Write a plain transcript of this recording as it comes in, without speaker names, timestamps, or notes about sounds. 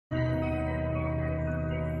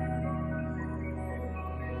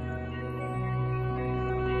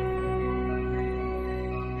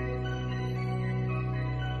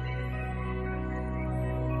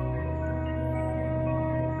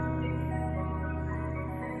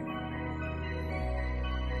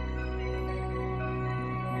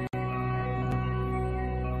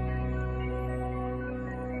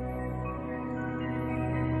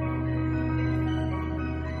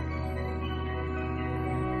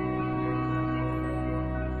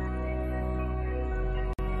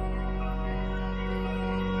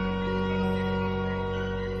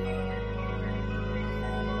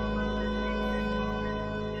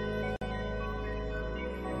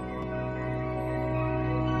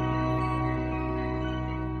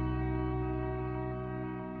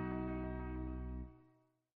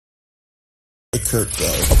Kirk,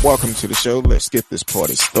 welcome to the show. Let's get this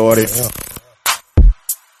party started.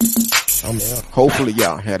 Hopefully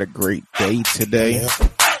y'all had a great day today.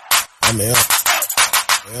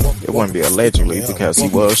 It wouldn't be allegedly because he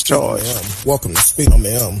was charged. Welcome to speak.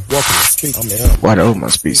 Welcome to speak. Why, those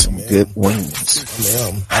must be some good wings.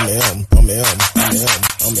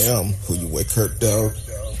 Who you with, Kirk, dog?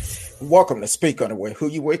 Welcome to Speak on the Way. Who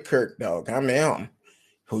you with, Kirk, dog? I'm M.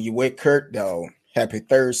 Who you with, Kirk, dog? Happy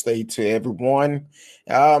Thursday to everyone.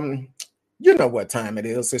 You know what time it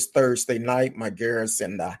is. It's Thursday night. My girl's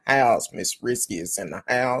in the house. Miss Risky is in the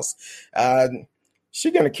house.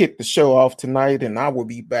 She's going to kick the show off tonight, and I will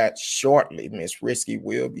be back shortly. Miss Risky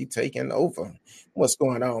will be taking over. What's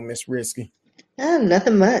going on, Miss Risky?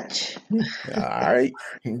 Nothing much. All right.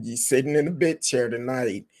 You're sitting in the bed chair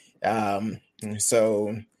tonight.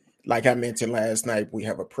 So, like I mentioned last night, we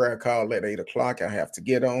have a prayer call at 8 o'clock. I have to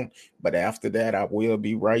get on, but after that, I will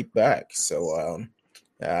be right back. So,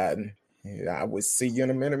 I will see you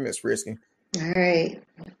in a minute, Miss Risky. All right.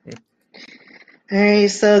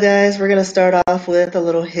 So guys, we're going to start off with a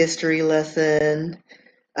little history lesson.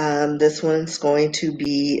 This one's going to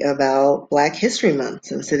be about Black History Month,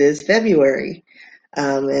 since it is February,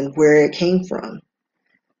 and where it came from.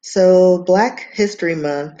 So Black History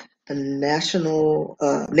Month, a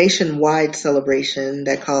nationwide celebration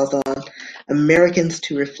that calls on Americans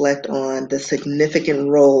to reflect on the significant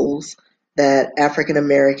roles that African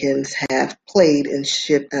Americans have played in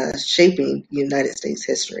shaping United States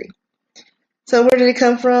history. So where did it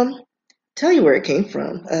come from? Tell you where it came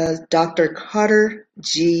from. Dr. Carter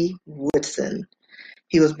G. Woodson.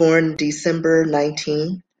 He was born December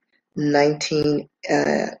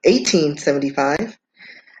 1875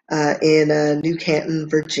 in New Canton,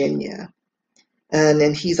 Virginia. And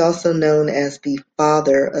then he's also known as the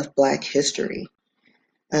father of Black history.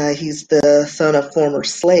 He's the son of former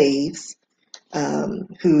slaves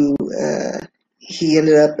who he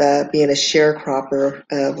ended up being a sharecropper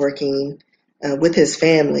working with his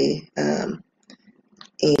family. And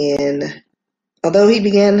although he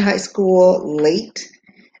began high school late,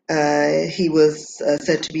 he was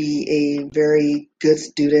said to be a very good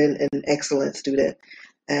student, an excellent student.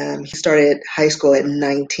 He started high school at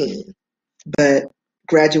 19, but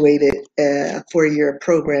graduated a 4-year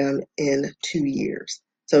program in 2 years.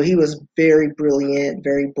 So he was very brilliant,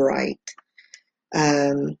 very bright.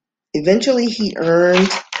 Eventually, he earned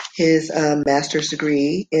his master's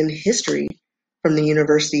degree in history from the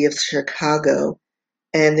University of Chicago,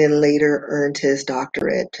 and then later earned his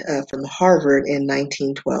doctorate from Harvard in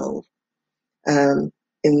 1912. And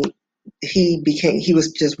he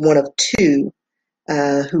was just one of two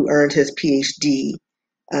who earned his PhD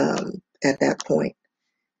at that point.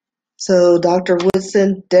 So Dr.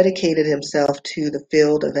 Woodson dedicated himself to the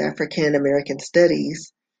field of African American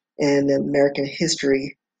studies and American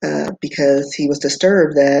history because he was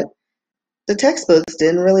disturbed that the textbooks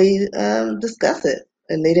didn't really discuss it,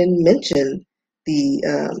 and they didn't mention they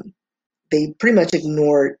pretty much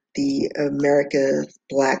ignored the America's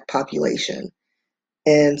Black population.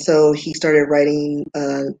 And so he started writing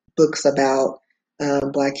books about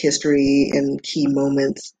Black history and key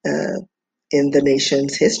moments in the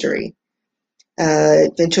nation's history.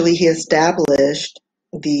 Eventually, he established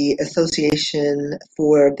the Association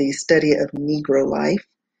for the Study of Negro Life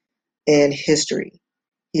and History.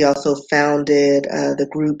 He also founded the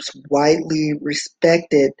group's widely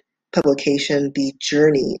respected publication, The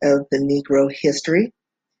Journey of the Negro History.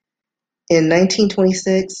 In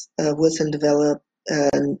 1926, Woodson developed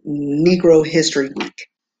Negro History Week,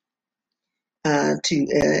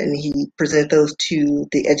 and he presented those to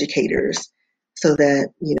the educators so that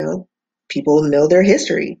people know their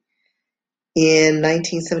history. In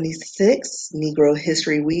 1976, Negro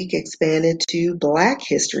History Week expanded to Black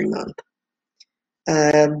History Month.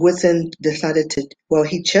 Woodson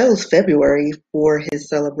he chose February for his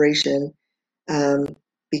celebration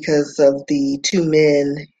because of the two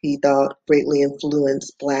men he thought greatly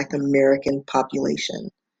influenced Black American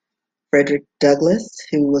population. Frederick Douglass,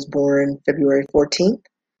 who was born February 14th,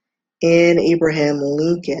 and Abraham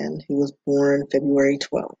Lincoln, who was born February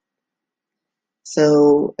 12th.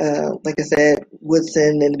 So, like I said,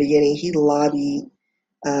 Woodson, in the beginning, he lobbied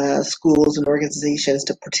schools and organizations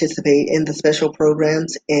to participate in the special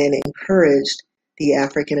programs and encouraged the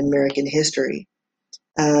African American history.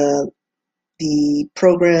 The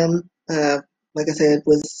program, like I said,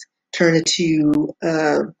 was turned into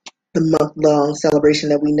the month-long celebration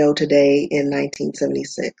that we know today in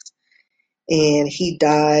 1976. And he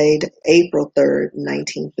died April 3rd,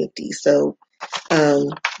 1950. So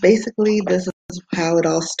basically, this is how it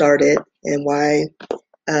all started and why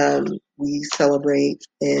we celebrate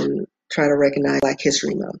and try to recognize Black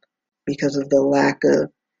History Month because of the lack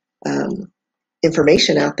of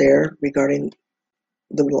information out there regarding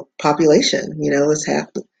the population. It's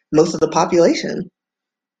most of the population.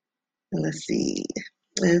 And let's see.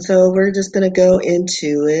 And so we're just going to go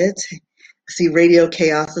into it. See, Radio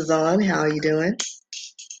Chaos is on. How are you doing?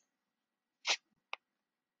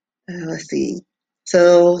 Let's see.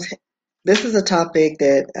 So this is a topic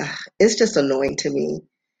that it's just annoying to me.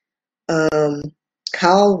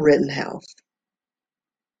 Kyle Rittenhouse.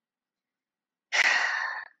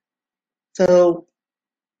 So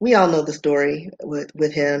we all know the story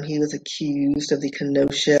with him. He was accused of the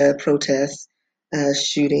Kenosha protest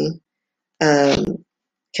shooting,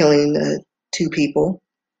 killing 2 people.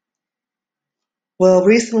 Well,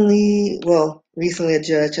 recently a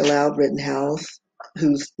judge allowed Rittenhouse,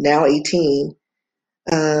 who's now 18,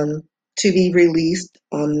 to be released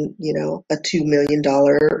on, a $2 million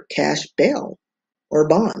cash bail or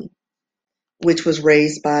bond, which was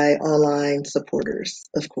raised by online supporters,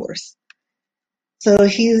 of course. So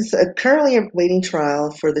he's currently awaiting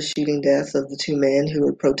trial for the shooting deaths of the 2 men who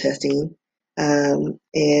were protesting, and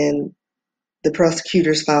the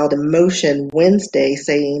prosecutors filed a motion Wednesday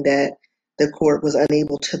saying that the court was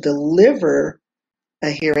unable to deliver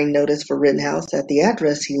a hearing notice for Rittenhouse at the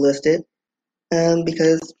address he listed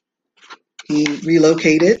because he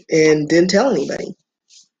relocated and didn't tell anybody.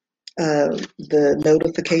 The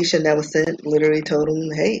notification that was sent literally told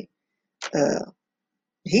him, hey,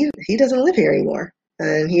 he doesn't live here anymore,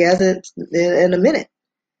 and he hasn't in a minute.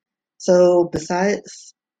 So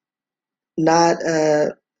besides not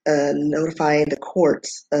notifying the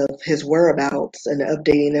courts of his whereabouts and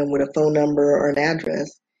updating them with a phone number or an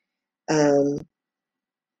address,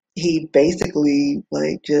 he basically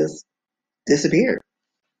just disappeared.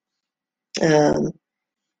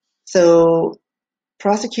 So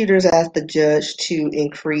prosecutors asked the judge to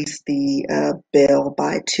increase the bail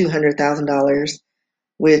by $200,000,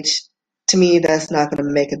 which to me that's not going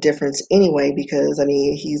to make a difference anyway because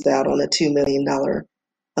he's out on a $2 million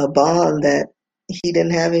bond that he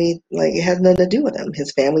didn't have it has nothing to do with him.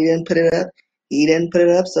 His family didn't put it up. He didn't put it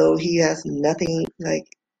up, so he has nothing.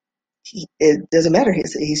 It doesn't matter.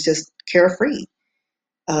 He's just carefree.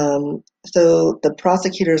 So the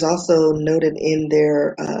prosecutors also noted in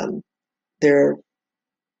their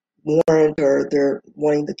warrant, or they're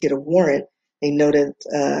wanting to get a warrant, they noted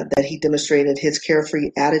that he demonstrated his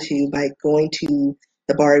carefree attitude by going to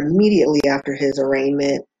the bar immediately after his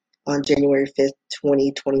arraignment on January 5th,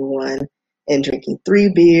 2021, and drinking 3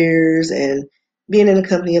 beers and being in the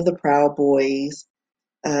company of the Proud Boys.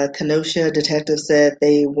 Kenosha detectives said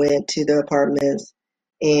they went to the apartments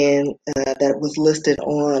and that was listed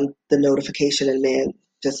on the notification, and man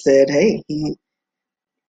just said, hey, he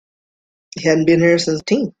hadn't been here since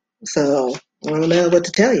teen. So I don't know what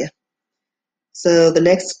to tell you. So the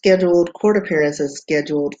next scheduled court appearance is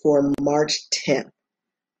scheduled for March 10th,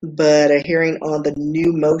 but a hearing on the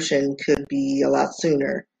new motion could be a lot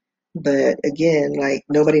sooner. But again,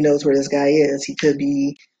 nobody knows where this guy is. He could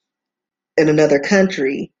be in another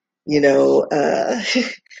country,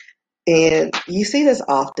 and you see this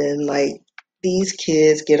often, these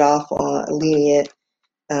kids get off on lenient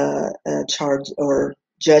charge or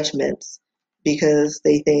judgments because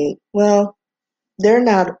they think, well, they're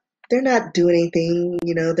not doing anything,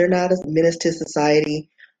 they're not a menace to society,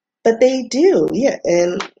 but they do. Yeah.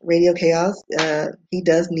 And Radio Chaos, he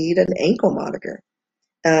does need an ankle monitor.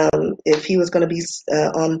 If he was going to be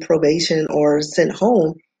on probation or sent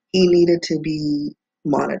home, he needed to be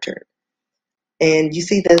monitored. And you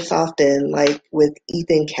see this often, with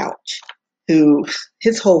Ethan Couch, who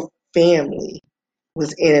his whole family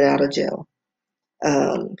was in and out of jail.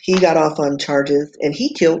 He got off on charges, and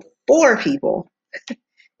he killed 4 people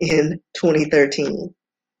in 2013.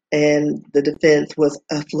 And the defense was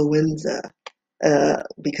affluenza,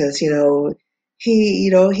 because he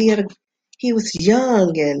was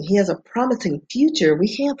young and he has a promising future.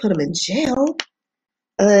 We can't put him in jail.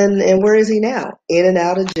 And where is he now? In and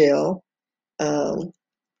out of jail.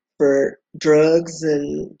 For drugs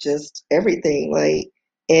and just everything.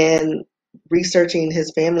 And researching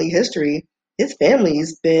his family history, his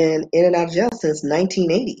family's been in and out of jail since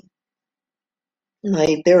 1980.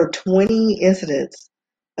 There are 20 incidents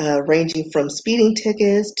ranging from speeding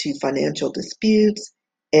tickets to financial disputes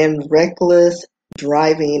and reckless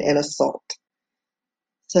driving and assault.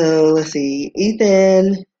 So let's see,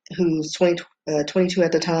 Ethan, who's 22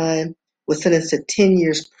 at the time, was sentenced to 10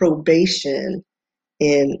 years probation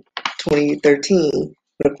in 2013,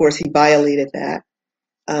 but of course he violated that.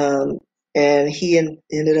 And he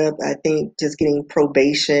ended up, I think, just getting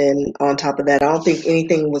probation on top of that. I don't think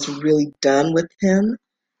anything was really done with him.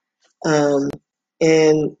 Um,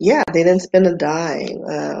 and yeah, they didn't spend a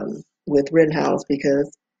dime with Rittenhouse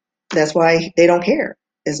because that's why they don't care.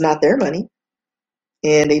 It's not their money.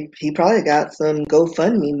 And he probably got some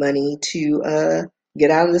GoFundMe money to get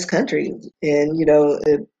out of this country. And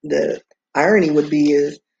the irony would be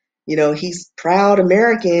is, he's proud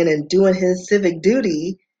American and doing his civic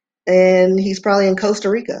duty, and he's probably in Costa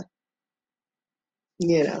Rica,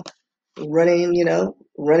 you know,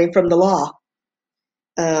 running from the law.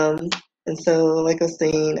 Um, and so, like I was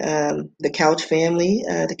saying, the Couch family,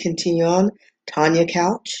 to continue on, Tanya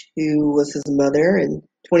Couch, who was his mother in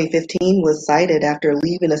 2015, was cited after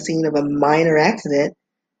leaving a scene of a minor accident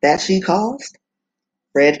that she caused.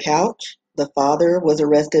 Fred Couch, the father, was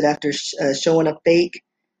arrested after showing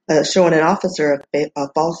an officer a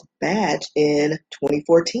false badge in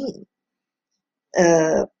 2014.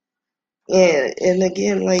 Uh, and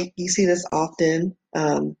again, like you see this often.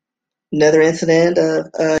 Another incident of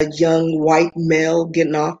a young white male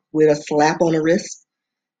getting off with a slap on the wrist.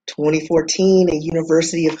 2014, a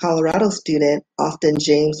University of Colorado student, Austin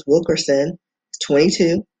James Wilkerson,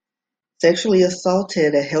 22, sexually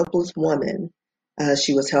assaulted a helpless woman.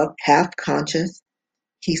 She was half conscious.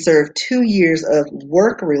 He served 2 years of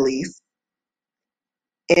work release,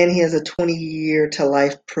 and he has a 20-year to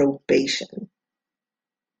life probation.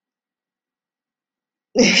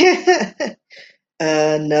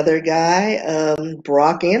 Another guy,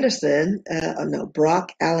 Brock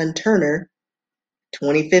Allen Turner,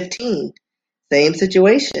 2015, same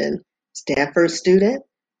situation. Stanford student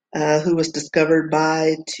who was discovered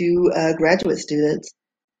by two graduate students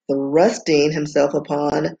thrusting himself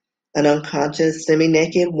upon an unconscious,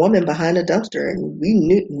 semi-naked woman behind a dumpster. And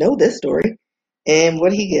we know this story. And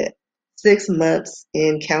what did he get? 6 months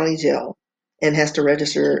in county jail and has to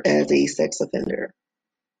register as a sex offender.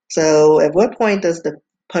 So at what point does the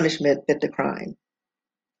punishment fit the crime?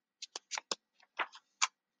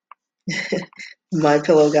 My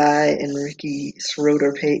Pillow guy and Ricky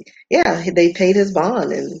Schroeder they paid his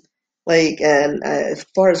bond. And as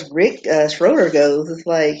far as Rick Schroeder goes, it's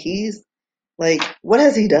like he's like, what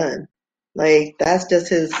has he done? Like, that's just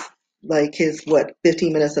his what,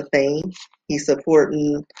 15 minutes of fame. He's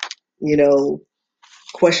supporting,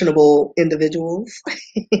 questionable individuals.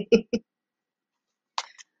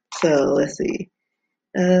 So let's see.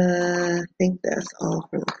 I think that's all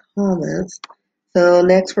for the comments. So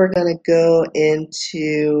next we're going to go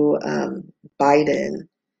into Biden.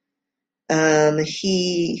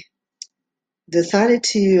 He decided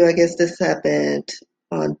to, I guess this happened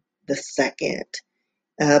on the 2nd.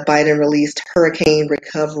 Biden released hurricane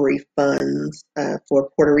recovery funds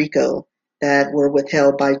for Puerto Rico that were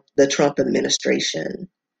withheld by the Trump administration.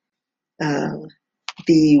 The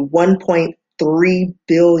 $1.3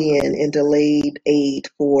 billion in delayed aid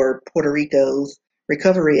for Puerto Rico's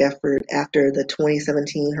recovery effort after the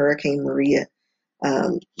 2017 Hurricane Maria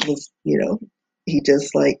was, he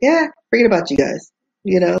just like, yeah, forget about you guys.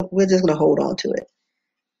 We're just going to hold on to it.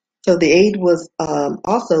 So the aid was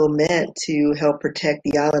also meant to help protect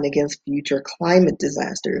the island against future climate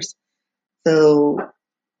disasters. So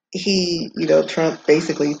Trump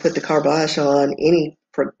basically put the kibosh on any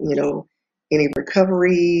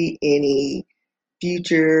recovery, any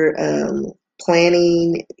future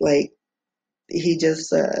planning. Like he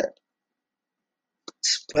just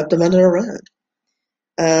swept them under the rug.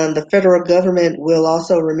 The federal government will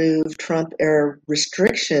also remove Trump-era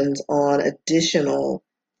restrictions on additional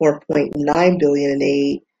 $4.9 billion in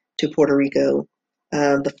aid to Puerto Rico.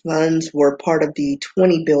 The funds were part of the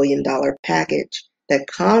 $20 billion package that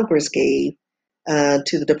Congress gave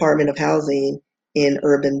to the Department of Housing and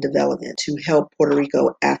Urban Development to help Puerto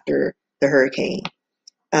Rico after the hurricane.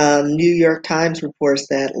 New York Times reports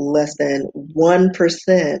that less than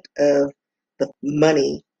 1% of the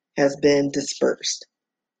money has been dispersed.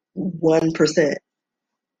 1%.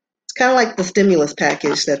 It's kind of like the stimulus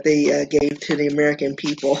package that they gave to the American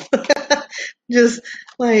people. Just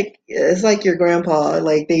like, it's like your grandpa,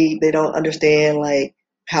 like they don't understand like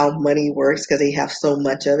how money works because they have so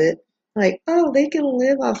much of it. Like, oh, they can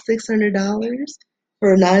live off $600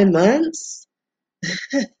 for 9 months.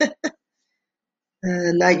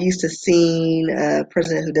 Not used to seeing a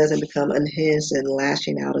president who doesn't become unhinged and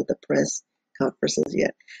lashing out at the press conferences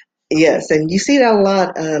yet. Yes, and you see that a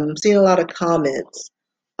lot. Seeing a lot of comments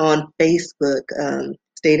on Facebook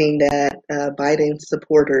stating that Biden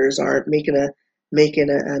supporters aren't making a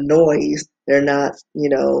noise. They're not,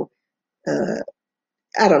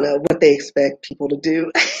 I don't know what they expect people to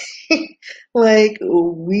do. Like,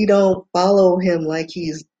 we don't follow him like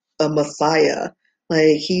he's a messiah.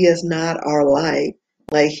 Like, he is not our life.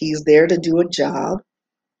 Like, he's there to do a job.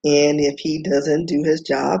 And if he doesn't do his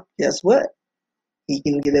job, guess what? He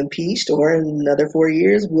can get impeached, or in another 4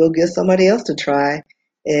 years, we'll get somebody else to try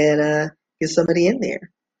and get somebody in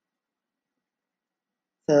there.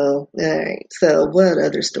 So, all right. So, what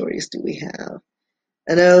other stories do we have?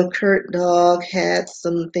 I know Kurt Dog had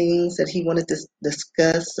some things that he wanted to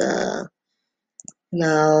discuss. And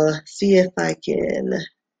I'll see if I can.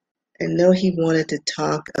 I know he wanted to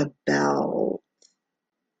talk about,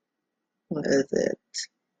 what is it?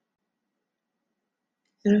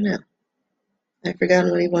 I don't know. I've forgotten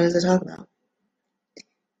what he wanted to talk about.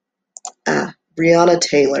 Breonna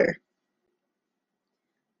Taylor.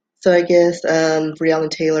 So I guess Breonna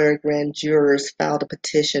Taylor grand jurors filed a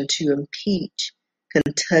petition to impeach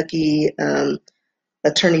Kentucky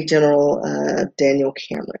Attorney General Daniel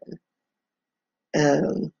Cameron.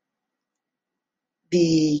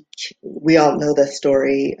 We all know the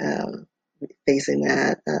story facing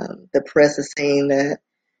that. The press is saying that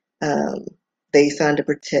they signed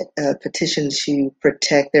a petition to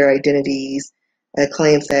protect their identities.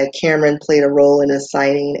 Claims that Cameron played a role in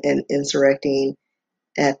inciting and insurrecting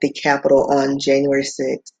at the Capitol on January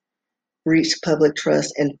 6th, breached public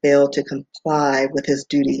trust, and failed to comply with his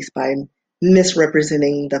duties by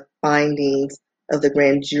misrepresenting the findings of the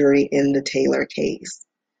grand jury in the Taylor case.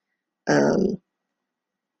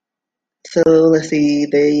 So let's see,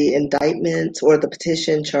 the indictments or the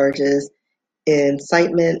petition charges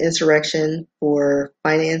incitement, insurrection for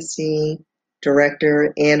financing,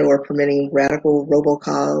 director, and or permitting radical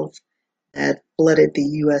robocalls that flooded the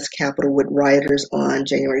U.S. Capitol with rioters on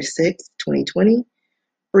January 6, 2020,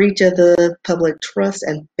 breach of the public trust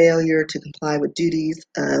and failure to comply with duties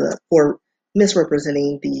for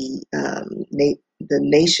misrepresenting the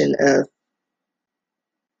nation of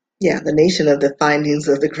the findings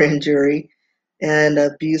of the grand jury, and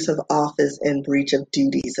abuse of office and breach of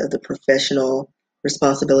duties of the professional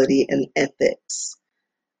responsibility and ethics.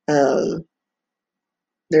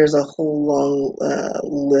 There's a whole long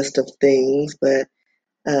list of things, but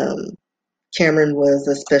Cameron was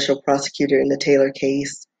a special prosecutor in the Taylor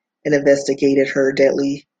case and investigated her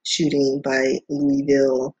deadly shooting by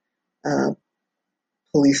Louisville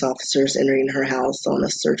police officers entering her house on a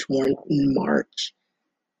search warrant in March.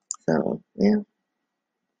 So, yeah.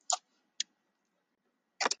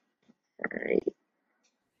 All right.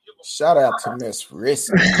 Shout out to Miss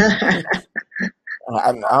Risky.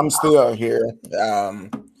 I'm still here.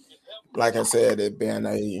 Like I said,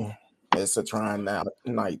 it's a trying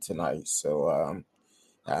night tonight. So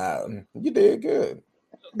you did good.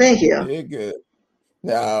 Thank you. You did good.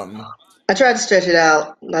 I tried to stretch it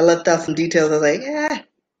out. I left out some details. I was like, yeah.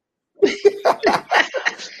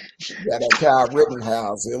 Yeah, that Kyle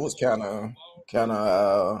Rittenhouse, it was kind of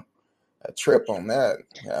a trip on that.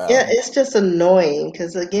 Yeah, it's just annoying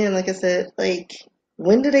because, again, like I said, like,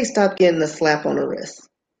 when do they stop getting a slap on the wrist?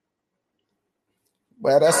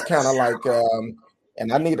 Well, that's kind of like,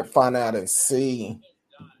 and I need to find out and see,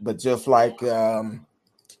 but just like uh,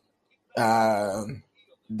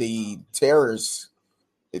 the terrorist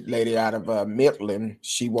lady out of Midland,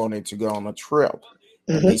 she wanted to go on a trip,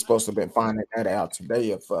 and they Mm-hmm. supposed to have been finding that out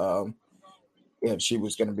today if she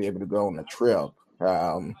was going to be able to go on a trip.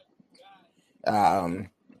 Um,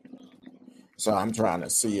 so I'm trying to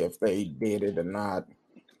see if they did it or not.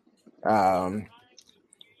 Um,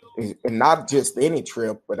 and not just any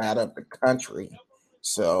trip, but out of the country.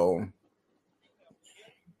 So,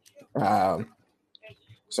 um,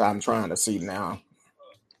 so I'm trying to see now.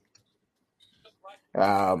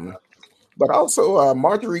 But also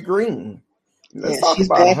Marjorie Green. Let's Yeah, talk she's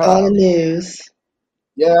about back her. on the news.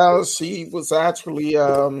 Yeah, she was actually.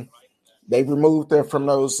 They removed her from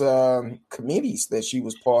those committees that she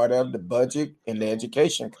was part of, the budget and the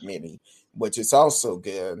education committee, which is also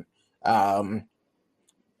good. Um,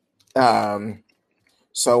 um,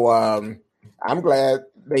 so I'm glad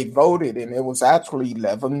they voted, and it was actually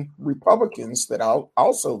 11 Republicans that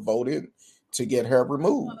also voted to get her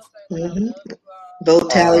removed. Mm-hmm. Vote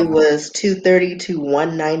tally Um, was 230 to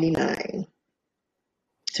 199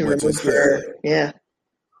 to which remove is good. her. Yeah,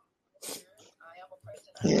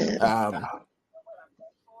 yeah. Um,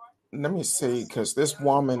 let me see, because this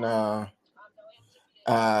woman,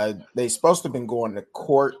 they supposed to have been going to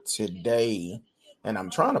court today, and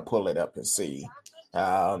I'm trying to pull it up and see.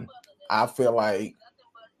 Um, I feel like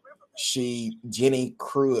Jenny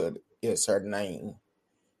Crud is her name,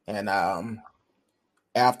 and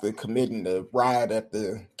after committing the riot at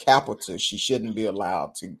the Capitol, she shouldn't be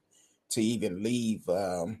allowed to even leave,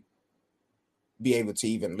 be able to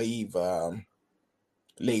even leave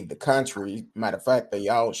the country. Matter of fact, they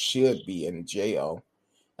all should be in jail.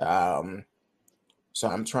 Um, So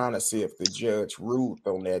I'm trying to see if the judge ruled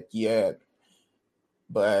on that yet,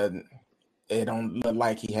 but it don't look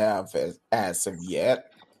like he have as of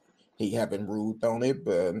yet. He haven't ruled on it,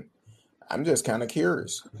 but I'm just kind of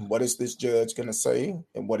curious. What is this judge gonna say,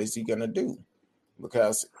 and what is he gonna do?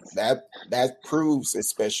 Because that proves a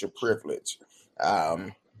special privilege.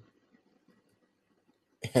 Um,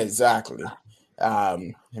 exactly.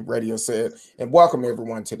 Radio said, and welcome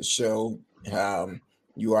everyone to the show.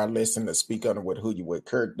 You are listening to Speak On It with Who You With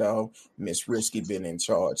Kirk, though. Miss Risky been in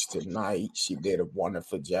charge tonight. She did a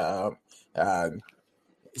wonderful job.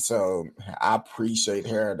 So I appreciate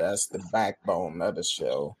her. That's the backbone of the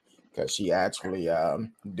show because she actually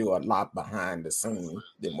do a lot behind the scene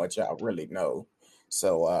than what y'all really know.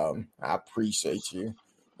 So I appreciate you,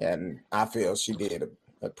 and I feel she did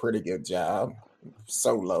a pretty good job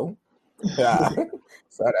solo. So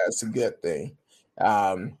that's a good thing.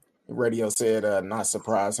 Radio said, not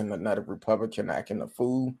surprising, another Republican acting a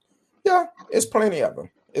fool. Yeah, it's plenty of them.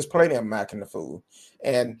 It's plenty of them acting a fool.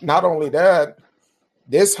 And not only that,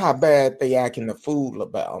 this how bad they acting the fool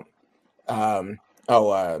about. Um,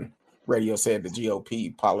 Radio said the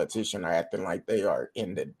GOP politician are acting like they are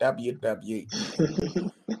in the WWE.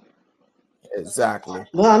 Exactly.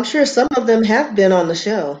 Well, I'm sure some of them have been on the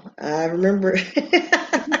show. I remember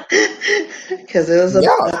because it was Yeah,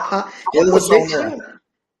 it Trump was was a big on there. show.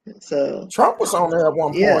 So Trump was on there at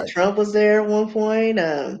one yeah, point. Trump was there at one point.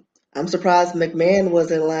 I'm surprised McMahon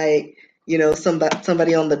wasn't like,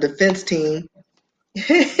 somebody on the defense team.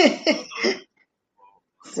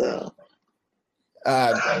 So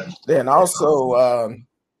Then also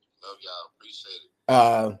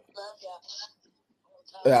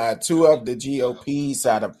two of the GOPs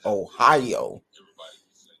out of Ohio,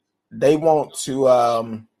 they want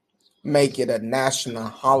to make it a national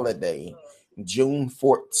holiday, June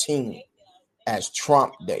 14th, as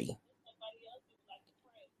Trump Day.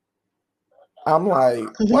 I'm like,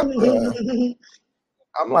 what the?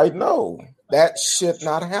 I'm like, no, that should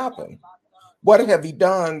not happen. What have he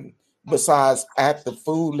done besides act the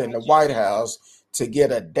fool in the White House to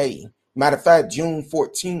get a day? Matter of fact, June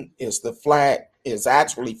 14th is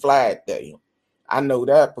actually Flag Day. I know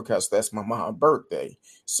that because that's my mom's birthday.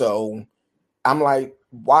 So I'm like,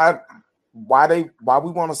 why we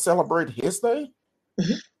want to celebrate his day?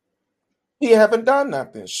 Mhm. He haven't done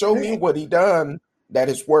nothing. Show me Right. what he done that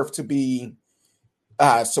is worth to be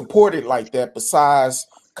supported like that, besides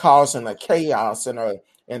causing a chaos and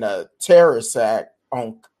a terrorist act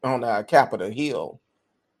on Capitol Hill.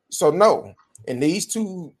 So no, and these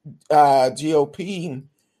two GOP,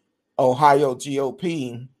 Ohio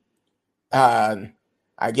GOP,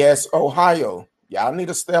 I guess Ohio, y'all need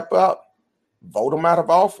to step up, vote them out of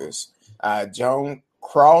office. John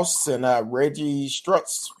Cross and Reggie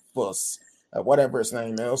Strutzfuss, whatever his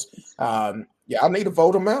name is, y'all need to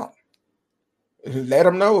vote them out. Let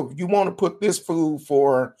them know if you want to put this food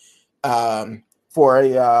for a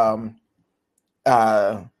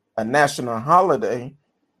a national holiday.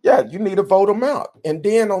 Yeah, you need to vote them out. And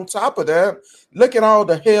then on top of that, look at all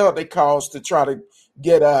the hell they caused to try to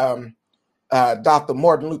get Dr.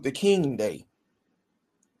 Martin Luther King Day.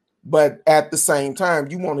 But at the same time,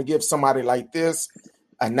 you want to give somebody like this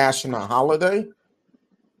a national holiday?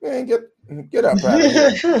 Man, get up out of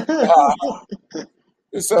here.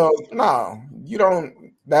 So no, you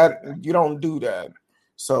don't do that.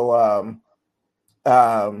 So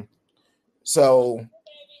um so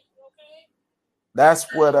that's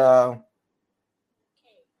what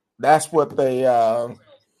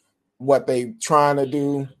they trying to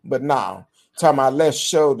do. But now, talking about let's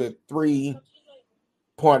show the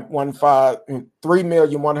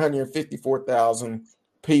 3,154,000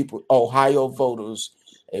 people, Ohio voters,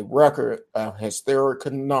 a record of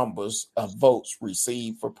historical numbers of votes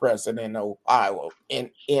received for president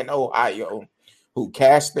in Ohio, who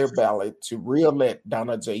cast their ballot to re-elect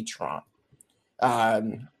Donald J. Trump.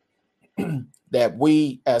 That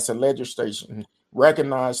we as a legislation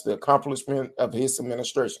recognize the accomplishment of his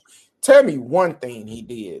administration. Tell me one thing he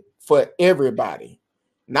did for everybody,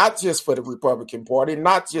 not just for the Republican Party,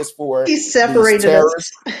 not just for He these separated us.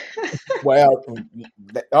 terrorists. Well,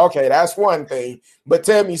 okay, that's one thing. But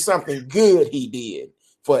tell me something good he did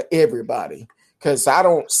for everybody, because I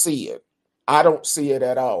don't see it. I don't see it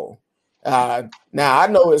at all. Now, I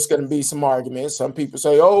know it's going to be some arguments. Some people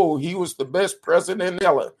say, oh, he was the best president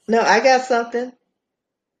ever. No, I got something.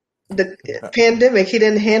 The pandemic, he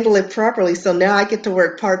didn't handle it properly, so now I get to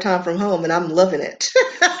work part-time from home, and I'm loving it.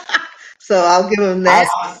 So I'll give him that.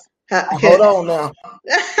 Hold on now.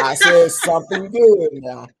 I said something good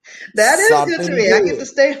now. That is good to Something me. I get to good.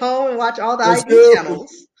 stay home and watch all the It's ID good.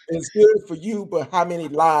 channels. It's good for you, but how many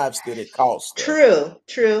lives did it cost her?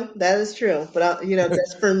 True. That is true. But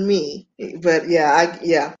that's for me. But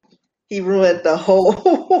yeah, he ruined the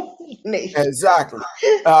whole nation. Exactly.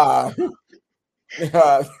 Uh,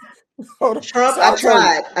 uh, hold on. Trump, So I I'll tell you.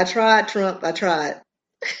 tried. I tried Trump. I tried.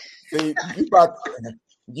 See,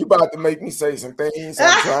 you about to make me say some things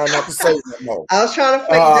I'm trying not to say no more. I was trying to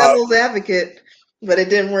play Uh, devil's advocate, but it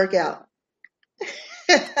didn't work out.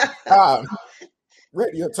 uh,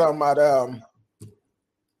 Radio talking about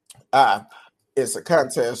uh, it's a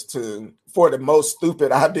contest for the most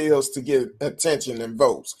stupid ideas to get attention and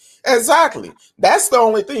votes. Exactly. That's the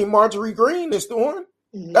only thing Marjorie Greene is doing.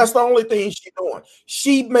 That's the only thing she's doing.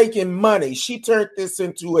 She making money. She turned this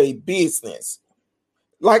into a business.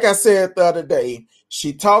 Like I said the other day,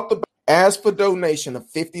 she talked about asked for donation of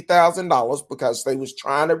 $50,000 because they was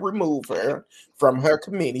trying to remove her from her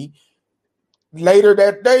committee. Later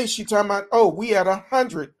that day, she talking about, oh, we had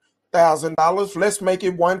 $100,000. Let's make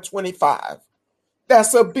it 125.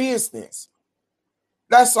 That's a business.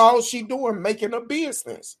 That's all she doing, making a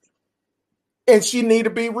business. And she need to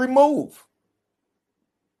be removed.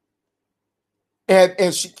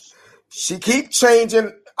 And she keep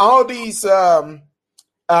changing all these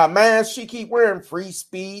masks she keep wearing, free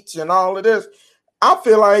speech and all of this. I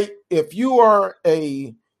feel like if you are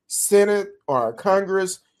a Senate or a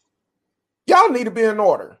Congress, y'all need to be in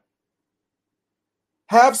order.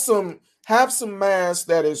 Have some masks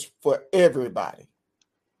that is for everybody.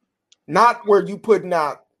 Not where you putting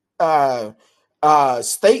out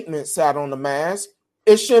statements out on the mask.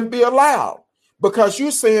 It shouldn't be allowed because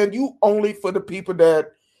you're saying you only for the people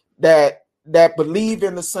that believe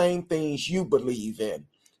in the same things you believe in.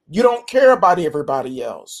 You don't care about everybody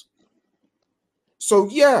else. So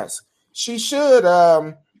yes, she should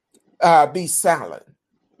be silent,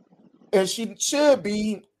 and she should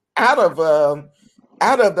be out of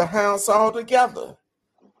the house altogether.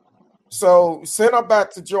 So send her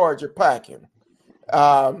back to Georgia packing.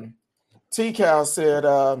 T-Cal said,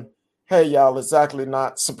 hey, y'all, exactly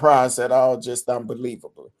not surprised at all, just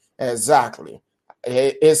unbelievable. Exactly.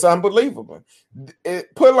 It's unbelievable.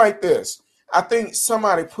 Put it like this. I think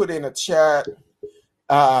somebody put in a chat,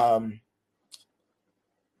 I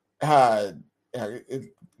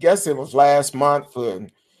guess it was last month for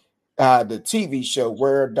the TV show,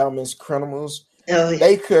 Where Dumbest Criminals. Oh, yeah.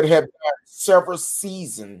 They could have done several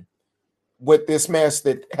seasons with this mess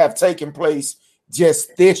that have taken place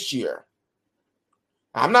just this year.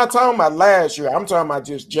 I'm not talking about last year. I'm talking about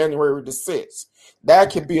just January the 6th.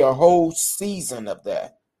 That could be a whole season of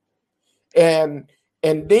that. And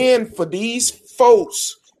then for these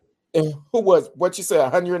folks who was, what you said,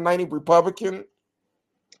 190 Republican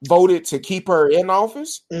voted to keep her in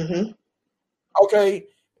office. Mm-hmm. Okay.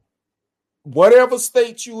 Whatever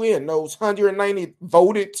state you in, those 190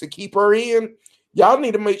 voted to keep her in, y'all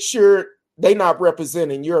need to make sure they're not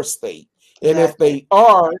representing your state. And if they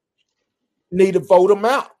are, need to vote them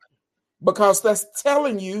out because that's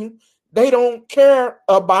telling you they don't care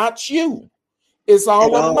about you. It's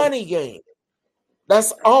all a money game.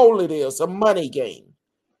 That's all it is, a money game.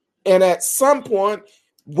 And at some point,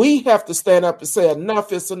 we have to stand up and say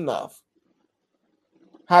enough is enough.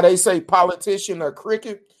 How they say politician or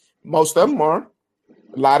cricket, most of them are.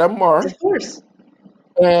 A lot of them are. Of course.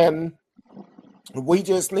 And we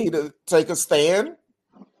just need to take a stand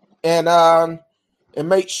and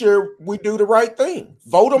make sure we do the right thing.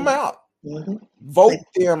 Vote them out. Mm-hmm. Vote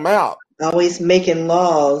them out. Always making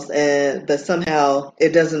laws, but somehow it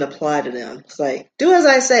doesn't apply to them. It's like, do as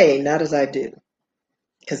I say, not as I do.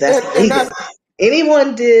 Because that's illegal.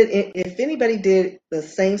 If anybody did the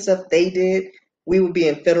same stuff they did, we would be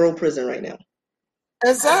in federal prison right now.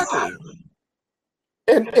 Exactly.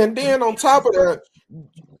 And then on top of that,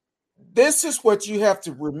 this is what you have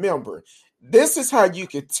to remember. This is how you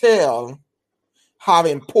can tell how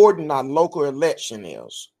important our local election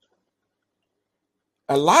is.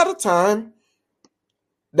 A lot of time,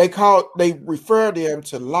 they refer them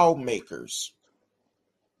to lawmakers.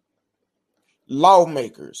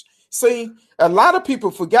 Lawmakers. See, a lot of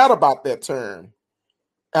people forgot about that term.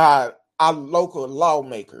 Our local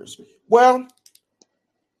lawmakers. Well,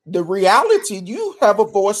 the reality, you have a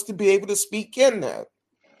voice to be able to speak in that.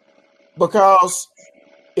 Because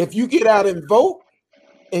if you get out and vote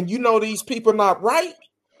and you know these people not right,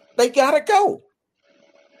 they got to go.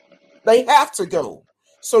 They have to go.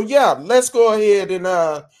 So, yeah, let's go ahead and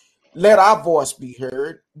let our voice be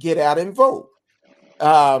heard. Get out and vote.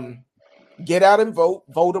 Get out and vote.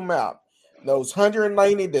 Vote them out. Those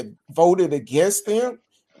 190 that voted against them,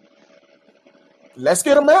 let's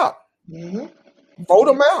get them out. Mm-hmm. Vote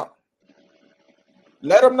them out.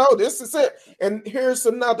 Let them know this is it. And here's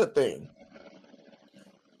another thing.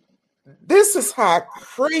 This is how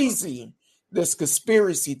crazy this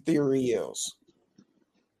conspiracy theory is.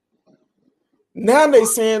 Now they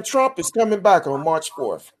saying Trump is coming back on March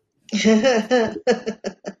 4th.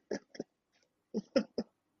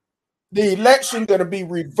 The election going to be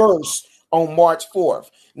reversed on March 4th.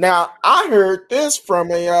 Now, I heard this from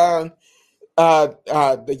the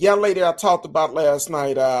young lady I talked about last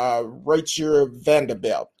night, Rachel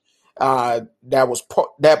Vanderbilt,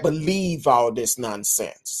 that believed all this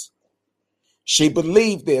nonsense. She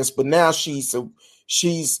believed this, but now she's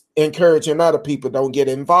encouraging other people don't get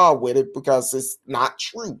involved with it because it's not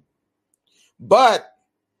true. But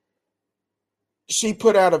she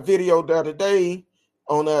put out a video the other day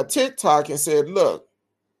on TikTok and said, look,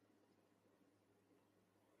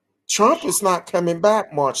 Trump is not coming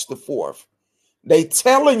back March the 4th. They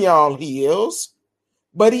telling y'all he is,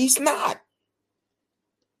 but he's not.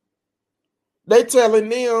 They telling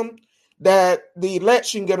them that the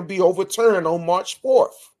election going to be overturned on March 4th.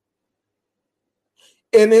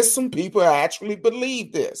 And there's some people that actually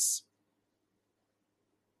believe this,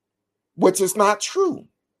 which is not true.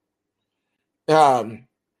 I'm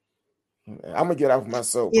gonna get off my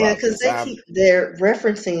soapbox. Yeah, because they're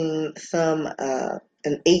referencing some an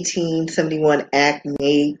 1871 act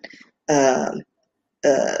made that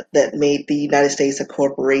made the United States a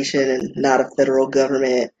corporation and not a federal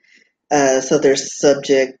government. So they're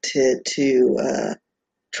subject to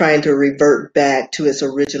trying to revert back to its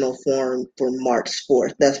original form for March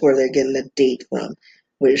 4th. That's where they're getting the date from,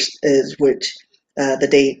 which the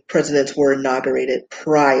date presidents were inaugurated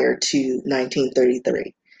prior to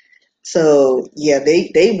 1933. So yeah,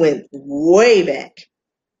 they went way back,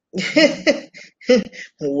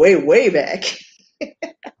 way back.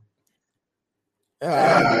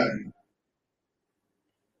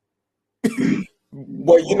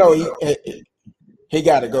 Well, you know, he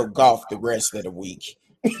got to go golf the rest of the week.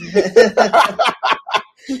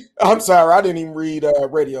 I'm sorry, I didn't even read a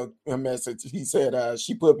radio message. He said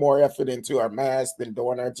she put more effort into her mask than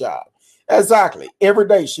doing her job. Exactly. Every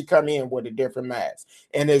day she come in with a different mask,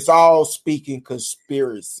 and it's all speaking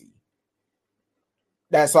conspiracy.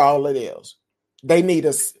 That's all it is. They need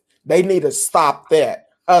to stop that.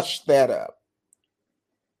 Hush that up.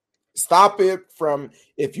 Stop it from,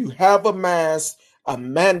 if you have a mask, a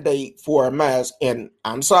mandate for a mask, and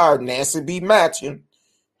I'm sorry, Nancy be matching.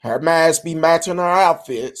 Her mask be matching her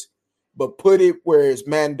outfits, but put it where it's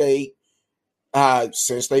mandate,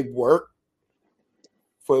 since they work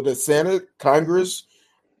for the Senate, Congress,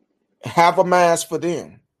 have a mask for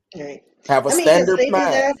them. Right. Have a standard they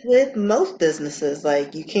mask. do that with most businesses.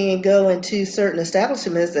 Like, you can't go into certain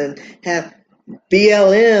establishments and have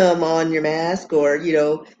BLM on your mask, or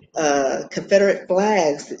Confederate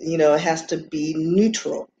flags. It has to be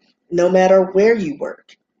neutral, no matter where you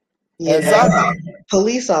work. Exactly.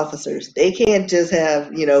 Police officers, they can't just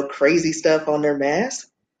have crazy stuff on their mask.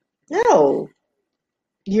 No,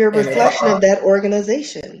 you're a reflection of that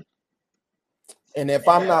organization. And if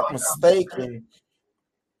I'm not mistaken,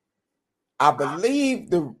 I believe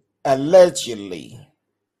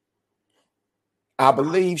I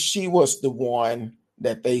believe she was the one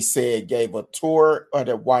that they said gave a tour of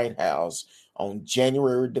the White House on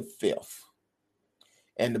January the 5th.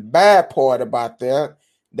 And the bad part about that,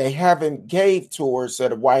 they haven't gave tours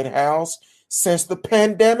of the White House since the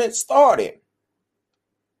pandemic started.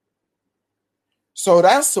 So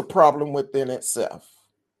that's a problem within itself.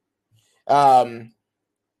 I'm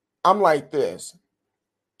like this.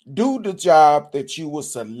 Do the job that you were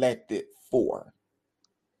selected for.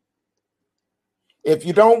 If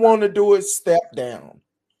you don't want to do it, step down.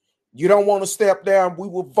 You don't want to step down, we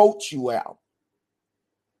will vote you out.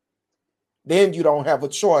 Then you don't have a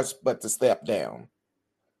choice but to step down.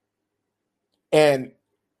 And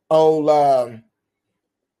old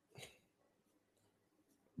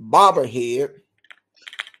Bobberhead,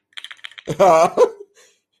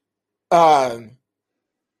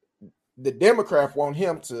 the Democrat want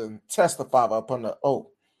him to testify upon the oath,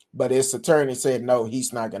 but his attorney said no,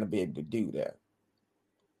 he's not going to be able to do that.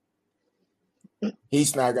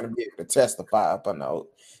 He's not going to be able to testify upon the oath.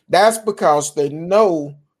 That's because they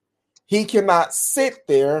know he cannot sit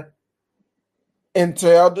there and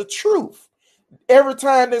tell the truth. Every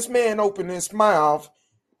time this man opened his mouth,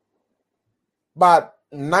 about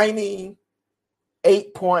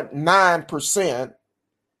 98.9%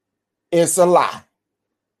 it's a lie.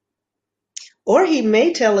 Or he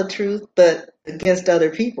may tell the truth, but against other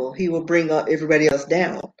people. He will bring everybody else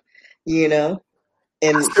down, And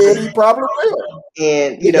he probably will.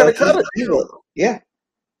 And, he will. Yeah.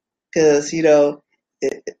 Because,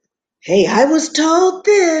 hey, I was told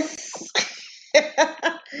this.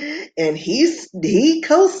 And he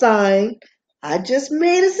co-signed. I just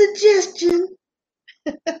made a suggestion.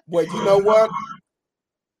 Well, you know what?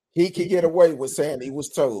 He could get away with saying he was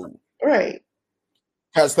told Right.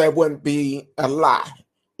 because that wouldn't be a lie.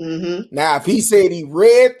 Mm-hmm. Now, if he said he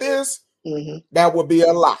read this, Mm-hmm. that would be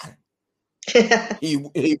a lie. He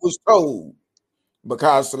was told,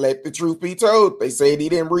 because to let the truth be told, they said he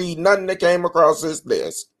didn't read nothing that came across his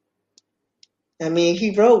desk. I mean,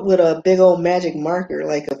 he wrote with a big old magic marker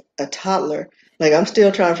like a toddler. Like, I'm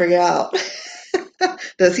still trying to figure out,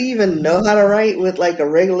 does he even know how to write with like a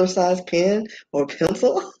regular size pen or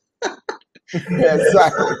pencil?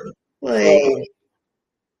 Exactly. Like, So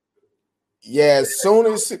yeah, as soon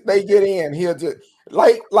as they get in, he'll just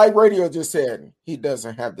like radio just said, he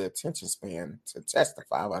doesn't have the attention span to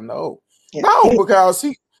testify. I know. yeah, No, because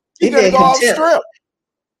he he'd be gonna in go off contempt. strip.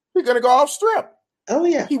 He's gonna go off strip. Oh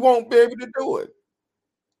yeah. He won't be able to do it.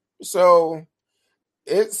 So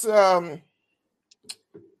it's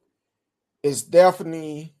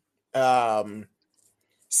definitely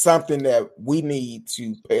something that we need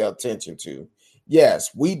to pay attention to.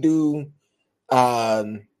 Yes, we do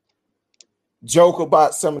joke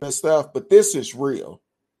about some of this stuff, but this is real.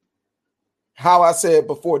 How I said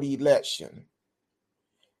before the election,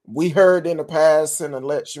 we heard in the past in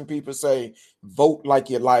election people say, vote like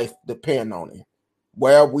your life depend on it.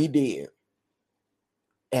 Well, we did.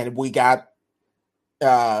 And we got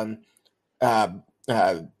um, uh,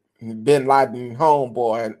 Bin Laden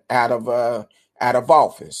homeboy out of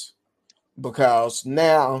office, because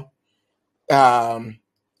now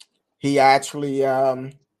he actually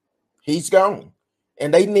he's gone,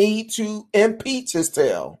 and they need to impeach his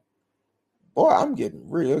tail. Boy, I'm getting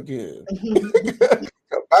real good.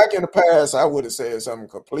 Back in the past, I would have said something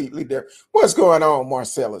completely different. What's going on,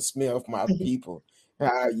 Marcella Smith, my people?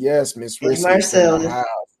 Yes, Miss Hey, Rissy is in the Marcellus.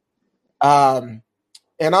 house.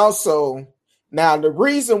 And also, now the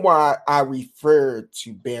reason why I referred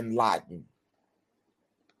to Bin Laden,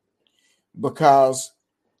 because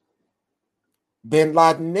Bin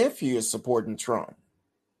Laden's nephew is supporting Trump.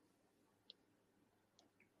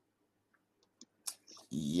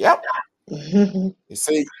 Yep. You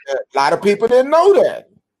see, a lot of people didn't know that.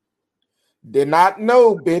 Did not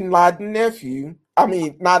know Bin Laden's nephew. I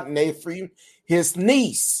mean, not nephew, his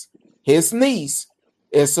niece. His niece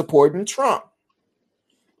is supporting Trump.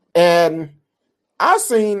 And I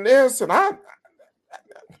seen this, and I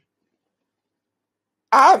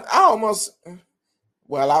almost,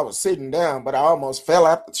 well, I was sitting down, but I almost fell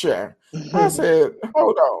out the chair. I said,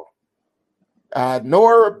 hold on.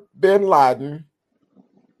 Nora Bin Laden,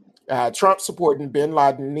 Trump supporting Bin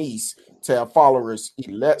Laden's niece, tell followers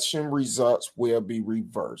election results will be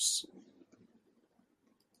reversed.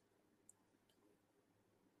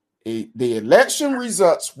 The election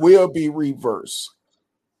results will be reversed.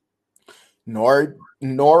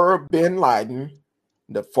 Nora Bin Laden,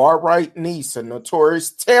 the far-right niece of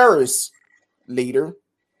notorious terrorist leader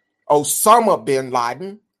Osama bin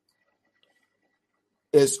Laden,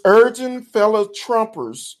 is urging fellow Trump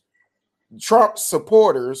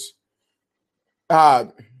supporters.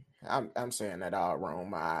 I'm saying that all wrong.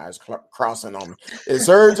 My eyes crossing on me. Is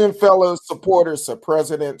urging fellow supporters of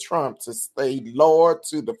President Trump to stay loyal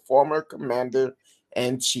to the former commander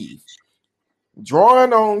in chief,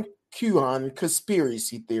 drawing on QAnon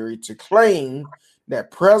conspiracy theory to claim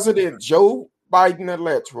that President Joe Biden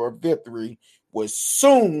electoral victory will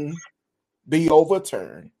soon be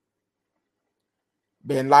overturned.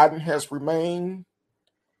 Bin Laden has remained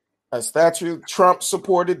a statue Trump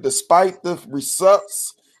supported despite the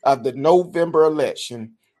results of the November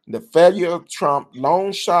election, the failure of Trump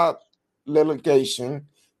long shot litigation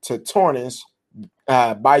to tarnish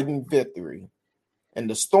Biden victory, and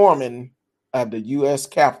the storming of the U.S.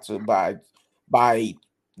 Capitol by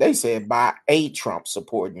they said by a Trump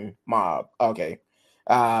supporting mob. Okay,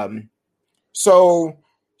 so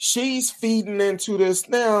she's feeding into this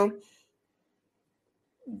now.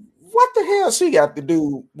 What the hell she got to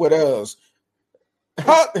do with us?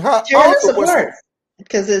 Her Tearing us uncle was apart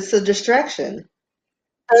because it's a distraction.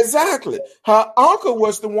 exactly. Her uncle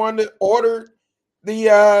was the one that ordered the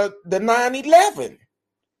 9/11.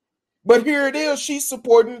 But here it is. She's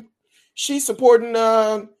supporting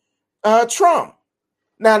Trump.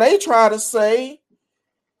 Now they try to say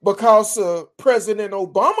because of President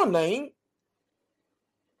Obama name,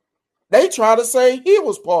 they try to say he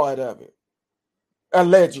was part of it,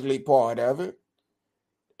 allegedly part of it.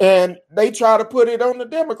 And they try to put it on the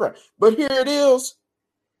Democrat. But here it is.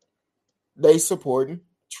 They supporting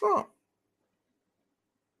Trump.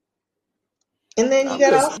 And then you I'm got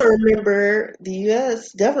to just also remember the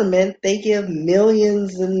U.S. government, they give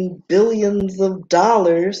millions and billions of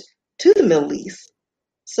dollars to the Middle East.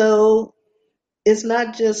 So it's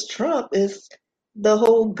not just Trump, it's the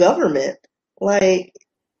whole government. Like,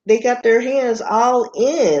 they got their hands all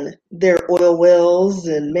in their oil wells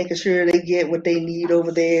and making sure they get what they need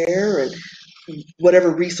over there and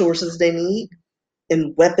whatever resources they need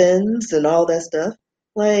and weapons and all that stuff.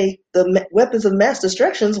 Like, the weapons of mass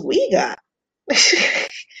destructions we got. It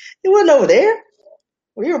wasn't over there.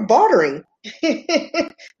 We were bartering.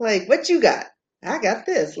 Like, what you got? I got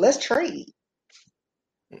this. Let's trade.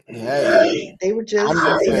 hey, They were I'm just just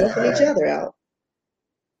helping each saying. other out.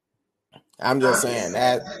 I'm just saying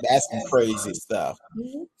that that's some crazy stuff.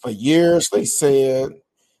 Mhm. For years they said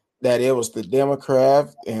that it was the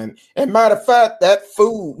Democrat, and matter of fact, that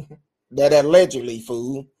fool, that allegedly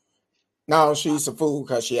fool. No, she's a fool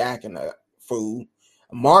because she acting a fool.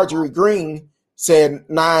 Marjorie Green said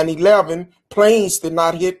 9/11 planes did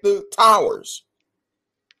not hit the towers.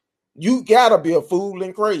 You gotta be a fool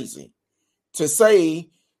and crazy to say,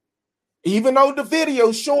 even though the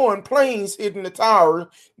video showing planes hitting the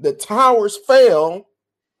towers fell,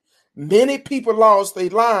 many people lost their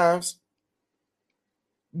lives,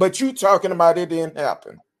 but you talking about it didn't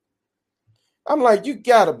happen. I'm like, you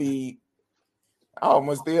gotta be. I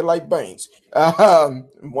almost did like Banks.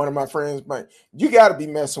 One of my friends, Banks. You gotta be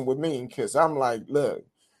messing with me because I'm like, look,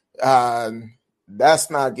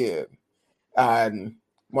 that's not good. And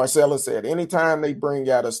Marcella said, anytime they bring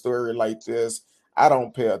out a story like this, I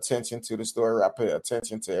don't pay attention to the story. I pay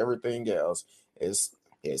attention to everything else. It's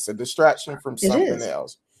a distraction from It something is.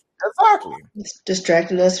 else. Exactly. It's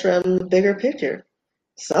distracting us from the bigger picture.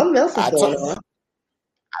 Something else is I going told on.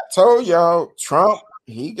 told y'all Trump,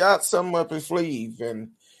 he got something up his sleeve,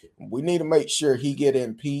 and we need to make sure he get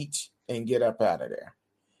impeached and get up out of there.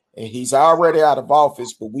 And he's already out of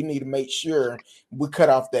office, but we need to make sure we cut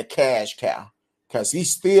off that cash cow because he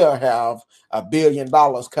still have $1 billion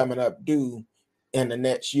coming up due in the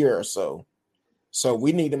next year or so. So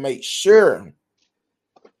we need to make sure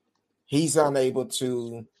he's unable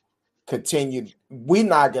to continue. We're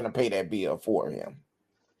not going to pay that bill for him.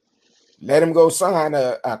 Let him go sign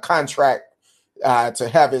a contract to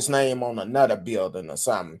have his name on another building or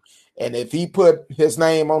something. And if he put his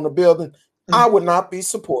name on the building, I would not be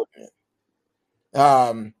supporting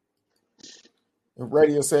it.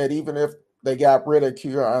 Radio said even if they got rid of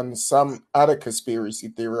QAnon, some other conspiracy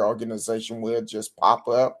theory organization will just pop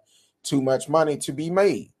up. Too much money to be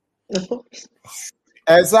made.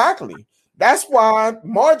 Exactly. That's why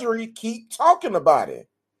Marjorie keep talking about it.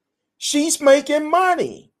 She's making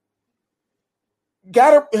money.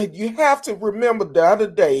 You have to remember the other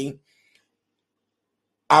day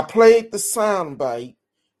I played the soundbite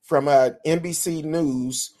from NBC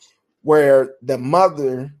News where the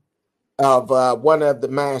mother of one of the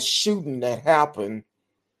mass shooting that happened,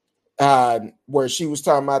 where she was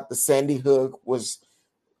talking about the Sandy Hook was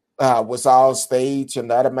all staged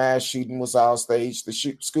and the other mass shooting was all staged.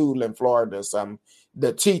 The school in Florida,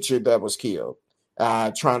 the teacher that was killed,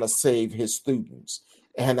 trying to save his students,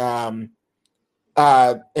 and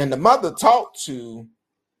the mother talked to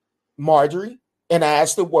Marjorie and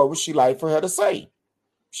asked her what would she like for her to say.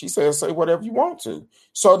 She said, say whatever you want to.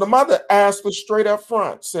 So the mother asked her straight up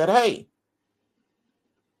front, said, hey,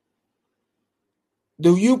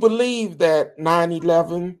 do you believe that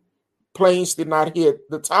 9/11 planes did not hit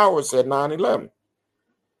the towers at 9/11?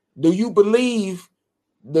 Do you believe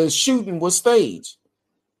the shooting was staged?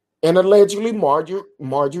 And allegedly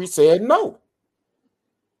Marjorie said no.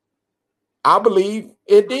 I believe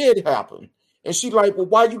it did happen. And she like, well,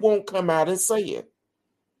 why you won't come out and say it?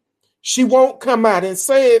 She won't come out and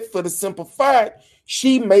say it for the simple fact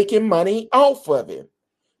she making money off of it.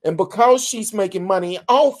 And because she's making money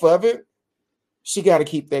off of it, she got to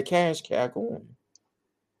keep that cash cow going.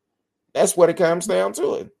 That's what it comes down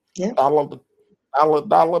to it. Yeah. Dollar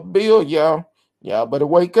bill, y'all. Y'all better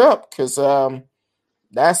wake up because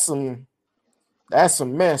that's some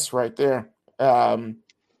mess right there.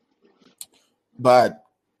 But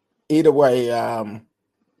either way,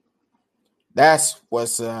 that's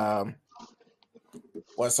what's on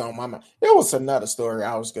my mind. There was another story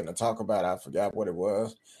I was going to talk about. I forgot what it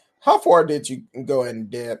was. How far did you go in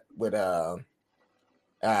depth with the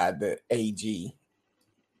AG?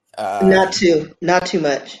 Not too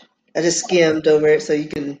much. I just skimmed over it so you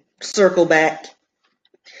can circle back.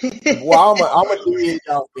 Well, I'm gonna dig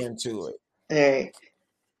off into it All right.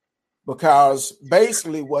 because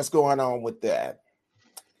basically, what's going on with that?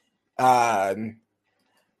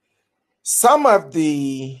 Some of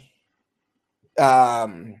the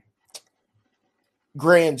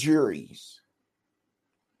grand juries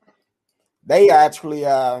They actually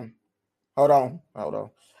hold on.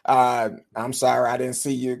 I'm sorry, I didn't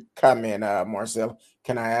see you comment, Marcel.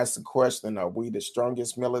 Can I ask the question? Are we the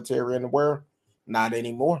strongest military in the world? Not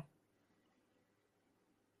anymore.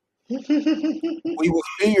 We were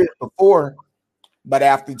feared before, but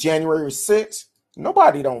after January 6th,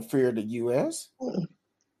 nobody don't fear the US.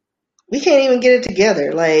 We can't even get it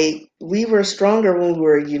together. Like, we were stronger when we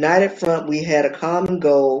were a united front, we had a common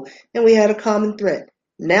goal, and we had a common threat.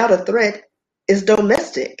 Now the threat is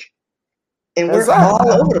domestic, and we're Exactly.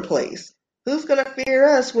 all over the place. Who's going to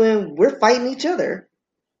fear us when we're fighting each other?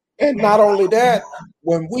 And not only that,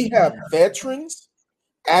 when we have veterans,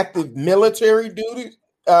 active military duty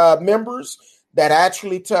members that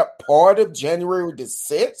actually took part of January the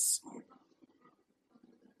 6th,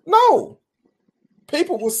 no,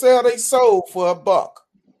 people will sell their soul for a buck.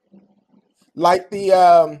 Like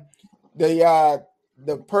the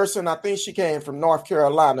person, I think she came from North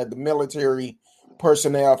Carolina, the military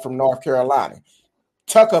personnel from North Carolina,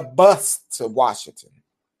 took a bus to Washington.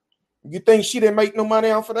 You think she didn't make no money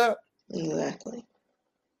off of that? Exactly.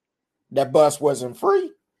 That bus wasn't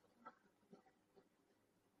free.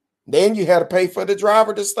 Then you had to pay for the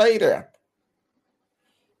driver to stay there.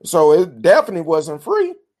 So it definitely wasn't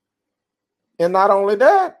free. And not only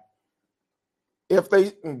that, if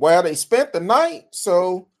they spent the night,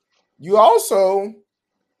 so you also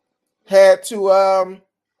had to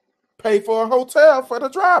pay for a hotel for the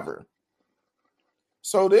driver.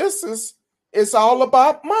 So it's all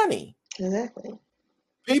about money. Exactly.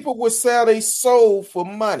 People would sell their soul for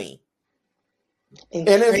money. And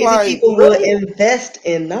it's crazy like, people will invest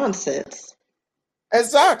in nonsense.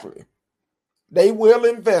 Exactly. They will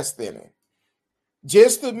invest in it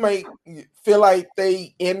just to feel like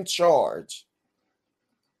they in charge.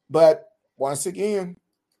 But once again,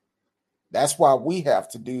 that's why we have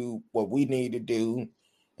to do what we need to do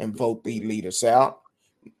and vote these leaders out.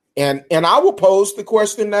 And I will pose the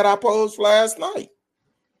question that I posed last night.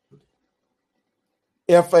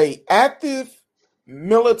 If a active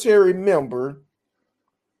military member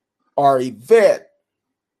or a vet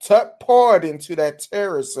took part into that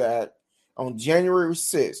terrorist act on January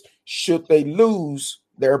 6th, should they lose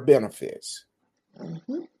their benefits?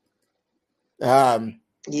 Mm-hmm.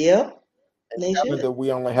 Yep. They should.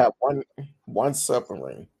 We only have one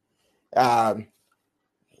submarine.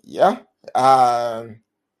 Yeah.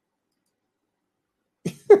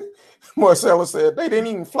 Marcella said they didn't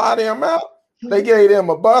even fly them out. They gave them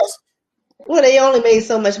a bus. Well, they only made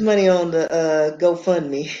so much money on the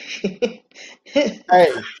GoFundMe.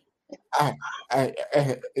 Hey,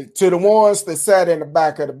 to the ones that sat in the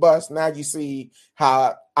back of the bus, now you see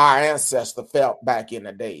how our ancestor felt back in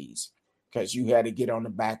the days, because you had to get on the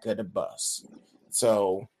back of the bus.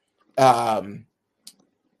 So,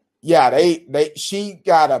 she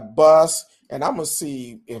got a bus, and I'm gonna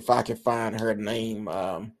see if I can find her name.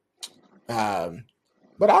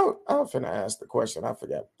 But I was finna ask the question. I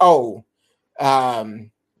forgot.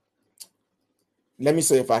 Let me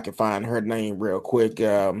see if I can find her name real quick.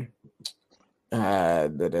 I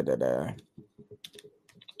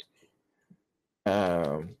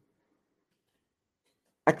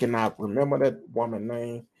cannot remember that woman's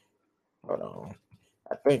name. Hold on.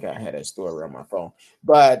 I think I had that story on my phone.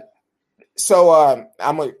 But so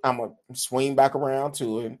I'm a swing back around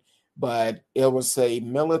to it. But it was a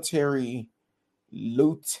military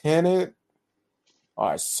lieutenant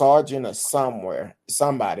or sergeant or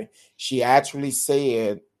somebody. She actually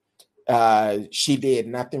said she did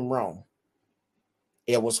nothing wrong.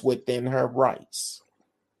 It was within her rights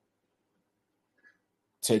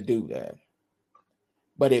to do that.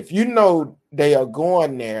 But if you know they are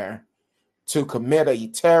going there to commit a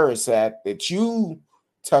terrorist act, that you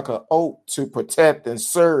took an oath to protect and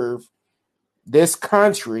serve this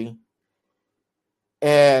country,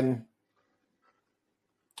 and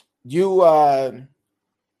you was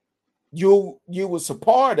a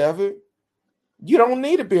part of it, you don't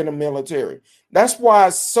need to be in the military. That's why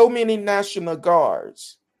so many National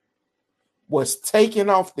Guards was taken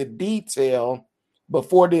off the detail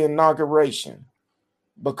before the inauguration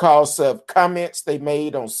because of comments they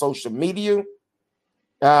made on social media.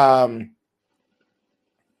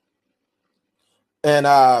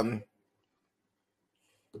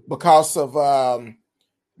 Because of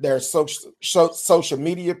their social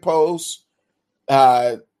media posts,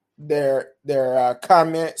 their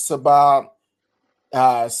comments about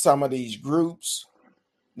some of these groups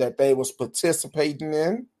that they was participating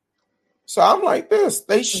in. So I'm like this,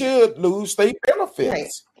 they should lose their benefits.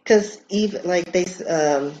 Right. Because even like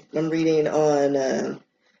I'm reading on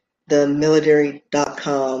the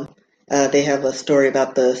military.com, they have a story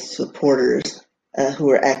about the supporters who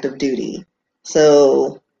are active duty.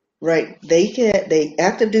 So, right, they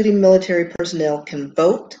active duty military personnel can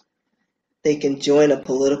vote, they can join a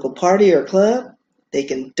political party or club, they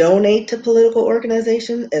can donate to political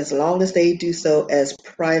organizations as long as they do so as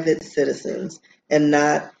private citizens and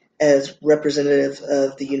not as representatives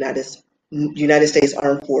of the United States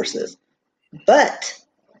Armed Forces. But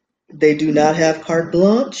they do not have carte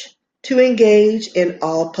blanche to engage in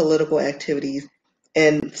all political activities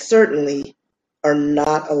and certainly are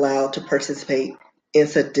not allowed to participate in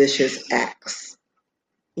seditious acts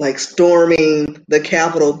like storming the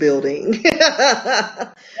Capitol building.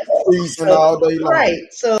 Freezing So, all day long. right.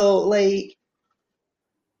 So, like,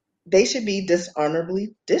 they should be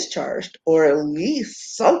dishonorably discharged, or at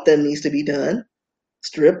least something needs to be done,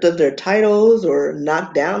 stripped of their titles or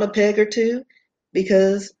knocked down a peg or two,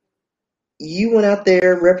 because you went out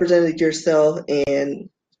there, represented yourself, and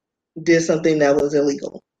did something that was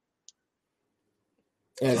illegal.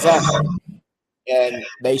 Exactly. And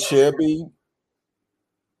they should be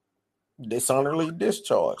dishonorably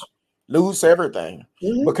discharged, lose everything.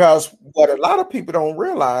 Hmm. Because what a lot of people don't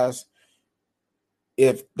realize,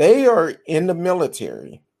 if they are in the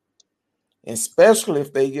military, especially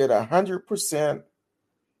if they get 100%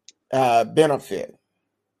 benefit.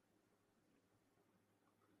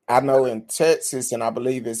 I know in Texas, and I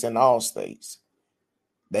believe it's in all states,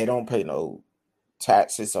 they don't pay no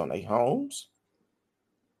taxes on their homes.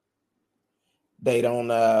 They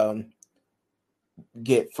don't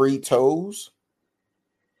get free tolls.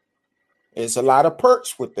 It's a lot of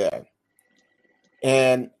perks with that.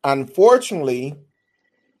 And unfortunately,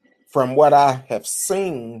 from what I have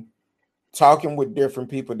seen, talking with different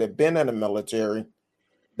people that have been in the military,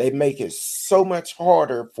 they make it so much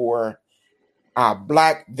harder for our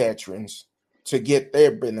Black veterans to get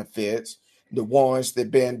their benefits, the ones that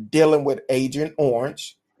have been dealing with Agent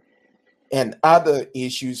Orange and other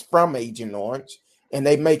issues from Agent Orange, and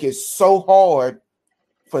they make it so hard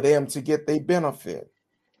for them to get their benefit.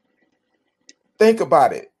 Think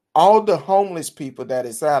about it. All the homeless people that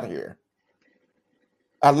is out here,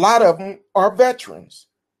 a lot of them are veterans.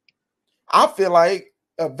 I feel like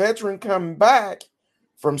a veteran coming back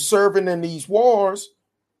from serving in these wars,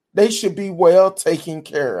 they should be well taken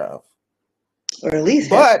care of. Or at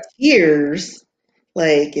least have But years.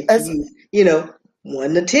 Like if as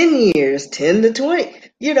 1 to 10 years, 10 to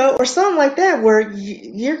 20, or something like that, where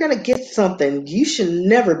you're going to get something. You should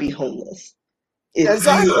never be homeless if you are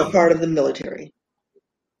exactly, part of the military.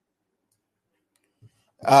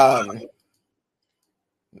 um,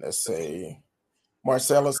 let's see.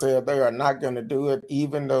 Marcella said they are not going to do it,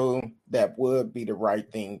 even though that would be the right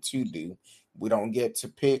thing to do. We don't get to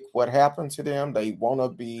pick what happened to them. They want to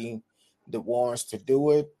be the ones to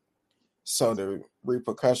do it, so the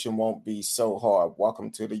repercussion won't be so hard.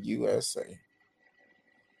 Welcome to the USA.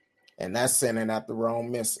 And that's sending out the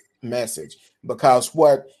wrong message. Because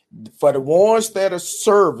what for the ones that are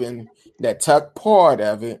serving that took part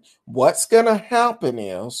of it, what's going to happen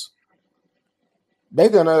is they're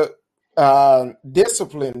going to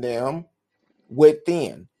discipline them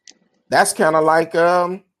within. That's kind of like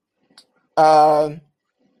the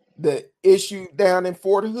issue down in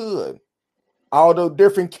Fort Hood. All the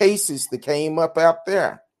different cases that came up out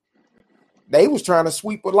there, they was trying to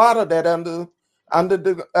sweep a lot of that under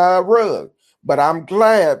the rug. But I'm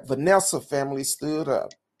glad Vanessa family stood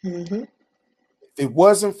up. Mm-hmm. If it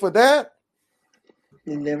wasn't for that,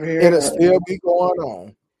 You never hear it'll about still it. be going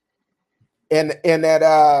on. And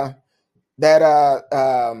that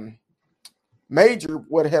Major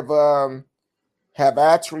would have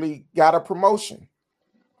actually got a promotion.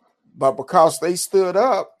 But because they stood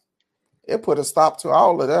up, it put a stop to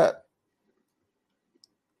all of that.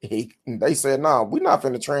 They said, "No, we're not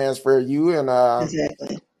going to transfer you,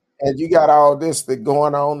 Exactly. and you got all this that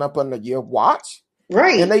going on up under your watch." And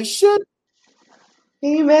Right. they should.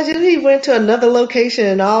 Can you imagine if he went to another location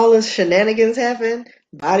and all this shenanigans happened?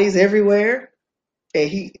 Bodies everywhere.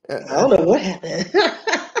 And I don't know what happened.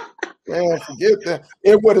 Man, forget that.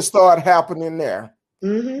 It would have started happening there.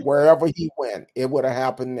 Hmm. Wherever he went, it would have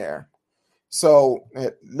happened there. So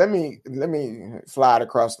let me slide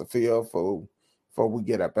across the field before we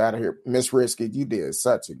get up out of here. Miss Risky, you did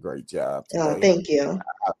such a great job Oh, today. thank you.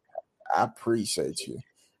 I appreciate you.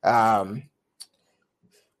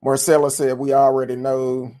 Marcella said we already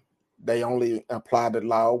know they only apply the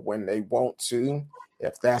law when they want to.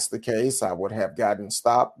 If that's the case, I would have gotten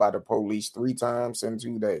stopped by the police 3 times in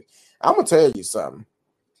 2 days. I'm gonna tell you something.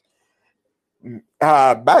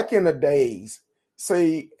 Back in the days,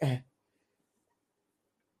 see,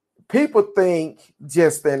 people think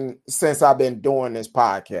since I've been doing this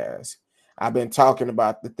podcast, I've been talking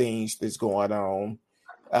about the things that's going on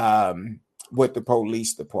with the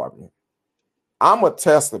police department. I'm a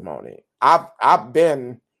testimony. I've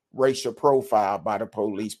been racial profiled by the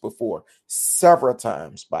police before, several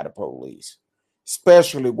times by the police,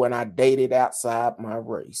 especially when I dated outside my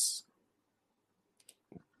race.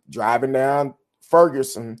 Driving down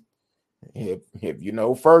Ferguson, if you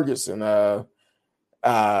know Ferguson,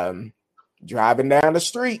 driving down the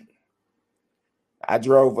street, I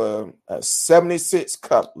drove a 76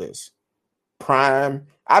 Cutlass prime.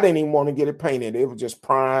 I didn't even want to get it painted. It was just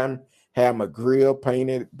prime. Had my grill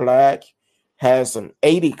painted black. Had some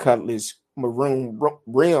 80 Cutlass maroon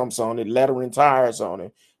rims on it, lettering tires on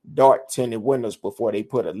it, dark tinted windows before they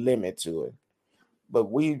put a limit to it.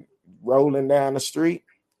 But we rolling down the street,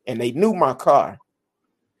 and they knew my car.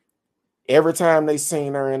 Every time they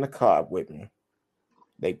seen her in the car with me,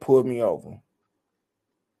 they pulled me over.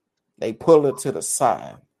 They pull her to the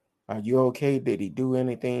side. Are you okay? Did he do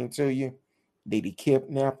anything to you? Did he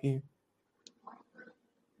kidnap you?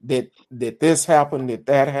 Did this happen? Did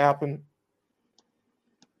that happen?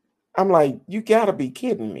 I'm like, you gotta be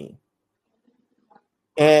kidding me.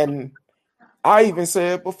 And I even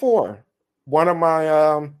said before, one of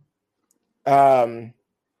my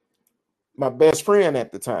my best friend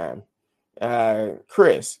at the time,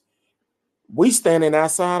 Chris, we standing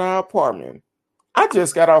outside our apartment. I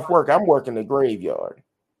just got off work. I'm working the graveyard.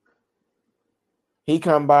 He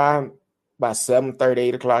come by 7:30,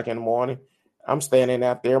 8 o'clock in the morning. I'm standing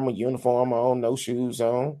out there, my uniform on, no shoes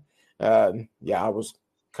on. Yeah, I was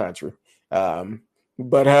country.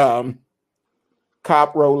 But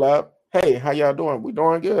cop roll up. Hey, how y'all doing? We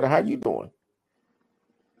doing good. How you doing?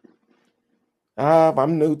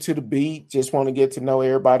 I'm new to the beat. Just want to get to know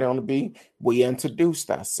everybody on the beat. We introduced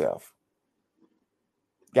ourselves.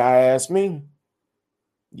 Guy asked me,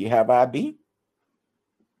 you have ID?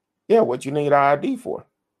 Yeah, what you need ID for?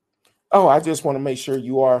 Oh, I just want to make sure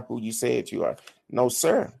you are who you said you are. No,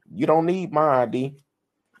 sir, you don't need my ID.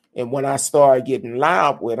 And when I started getting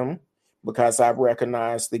loud with him, because I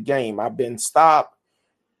recognized the game, I've been stopped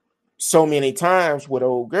so many times with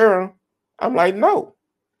old girl, I'm like, no.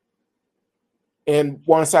 And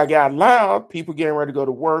once I got loud, people getting ready to go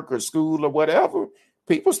to work or school or whatever,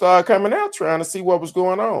 people started coming out trying to see what was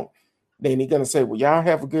going on. Then he's going to say, well, y'all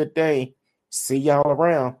have a good day. See y'all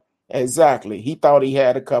around. Exactly. He thought he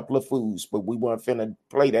had a couple of foods, but we weren't finna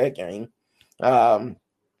play that game.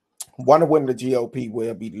 Wonder when the GOP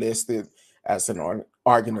will be listed as an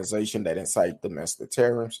organization that incite domestic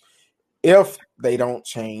terrorists if they don't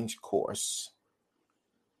change course.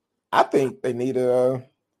 I think they need to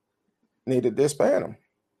disband them,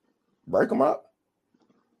 break them up.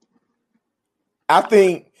 I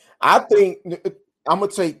think I'm gonna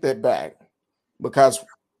take that back because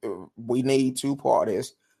we need two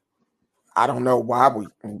parties. I don't know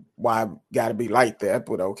why got to be like that,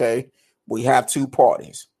 but okay, we have two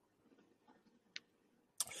parties.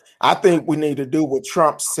 I think we need to do what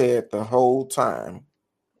Trump said the whole time.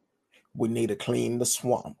 We need to clean the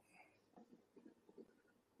swamp.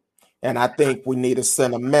 And I think we need to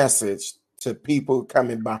send a message to people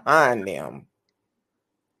coming behind them.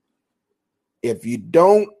 If you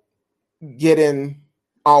don't get in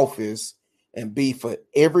office and be for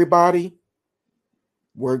everybody,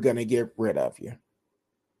 we're going to get rid of you.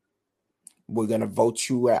 We're going to vote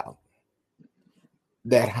you out.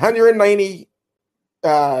 That 190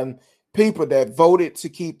 people that voted to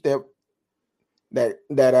keep that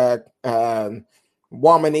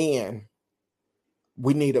woman in,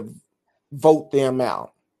 we need to vote them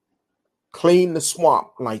out. Clean the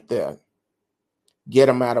swamp like that. Get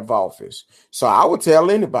them out of office. So I would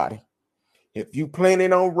tell anybody, if you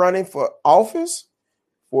planning on running for office,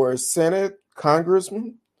 for a Senate,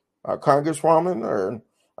 congressman, or congresswoman,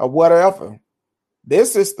 or whatever,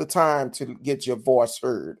 this is the time to get your voice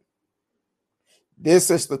heard.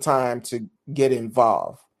 This is the time to get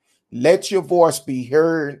involved. Let your voice be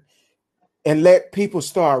heard and let people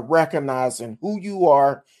start recognizing who you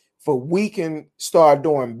are, for we can start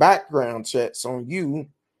doing background checks on you,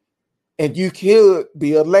 and you could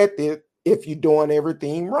be elected if you're doing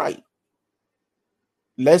everything right.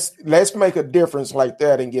 Let's make a difference like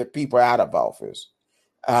that and get people out of office.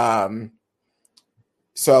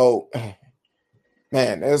 So,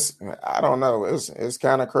 man, I don't know. It's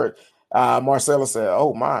kind of crazy. Marcella said,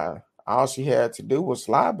 "Oh my, all she had to do was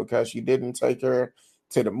lie because you didn't take her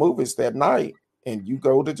to the movies that night, and you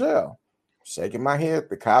go to jail." Shaking my head.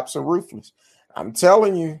 The cops are ruthless. I'm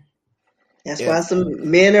telling you. That's why some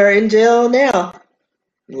men are in jail now.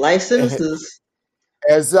 Life sentences.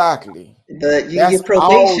 Exactly. But you get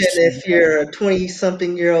probation if you're a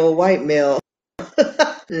 20-something-year-old white male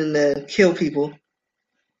and kill people.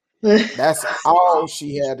 That's all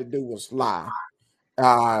she had to do was lie.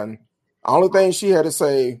 Only thing she had to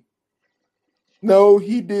say, no,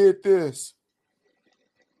 he did this.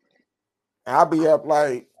 I'll be up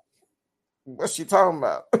like, what's she talking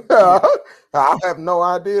about? I have no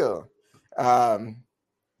idea.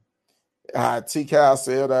 T. Cal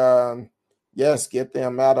said, yes, get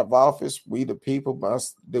them out of office. We the people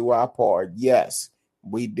must do our part. Yes,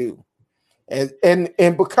 we do.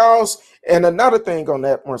 And because, and another thing on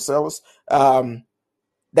that, Marcellus, that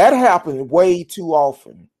happened way too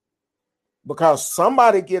often because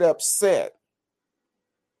somebody get upset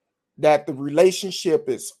that the relationship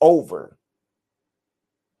is over.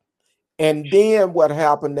 And then what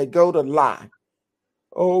happened? They go to lie.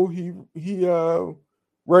 Oh, he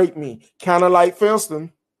raped me. Kind of like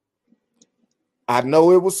Finston. I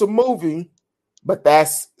know it was a movie, but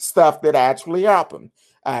that's stuff that actually happened.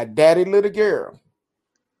 Daddy Little Girl.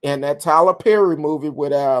 And that Tyler Perry movie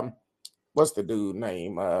with what's the dude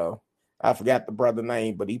name? I forgot the brother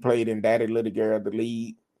name, but he played in Daddy Little Girl, the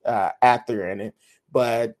lead actor in it.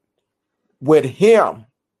 But with him,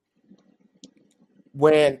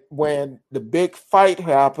 when the big fight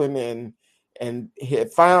happened and he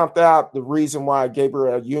had found out the reason why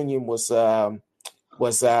Gabrielle Union was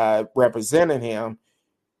representing him,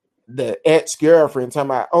 the ex-girlfriend talking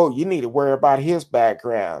about, oh, you need to worry about his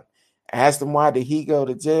background. Asked him why did he go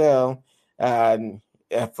to jail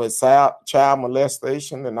for child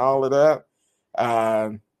molestation and all of that.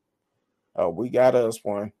 We got us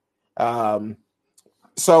one.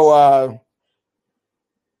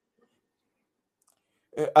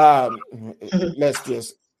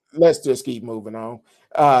 Let's just keep moving on.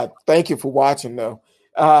 Thank you for watching though.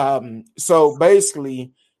 So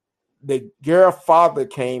basically, the girl father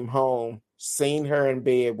came home, seen her in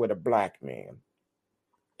bed with a black man,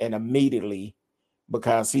 and immediately,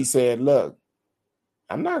 because he said, look,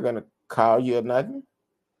 I'm not going to call you or nothing.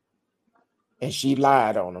 And she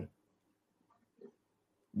lied on him.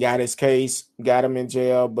 Got his case, got him in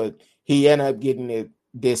jail, but he ended up getting it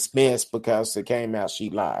dismissed because it came out she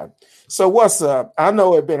lied. So what's up? I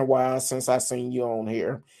know it's been a while since I seen you on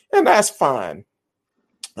here, and that's fine.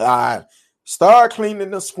 Start cleaning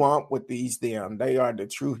the swamp with these them. They are the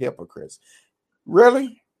true hypocrites.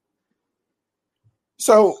 Really?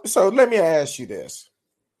 So let me ask you this.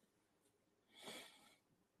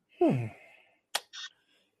 The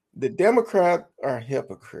Democrats are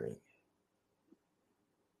hypocrite.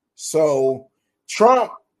 So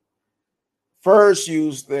Trump first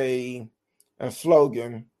used a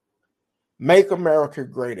slogan, "Make America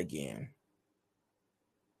Great Again."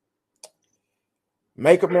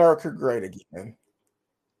 Make America great again.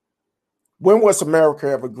 When was America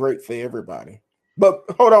ever great for everybody? But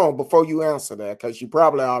hold on before you answer that, because you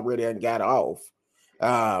probably already got off.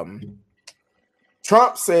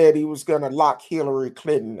 Trump said he was going to lock Hillary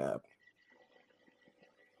Clinton up.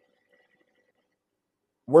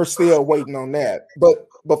 We're still waiting on that. But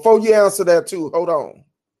before you answer that too, hold on.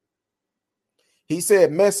 He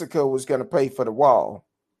said Mexico was going to pay for the wall.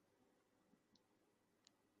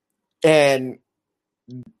 And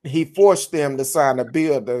he forced them to sign a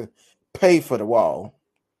bill to pay for the wall.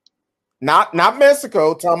 Not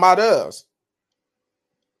Mexico, talking about us.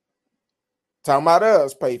 Talking about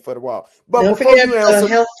us pay for the wall. But don't forget the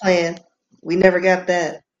health plan. We never got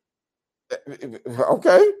that.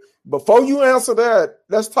 Okay. Before you answer that,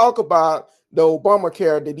 let's talk about the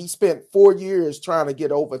Obamacare that he spent 4 years trying to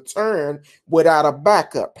get overturned without a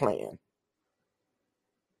backup plan.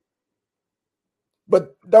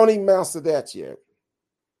 But don't even answer that yet.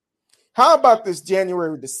 How about this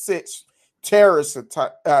January the 6th terrorist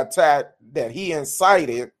attack that he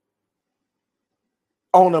incited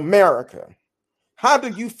on America? How do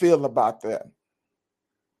you feel about that?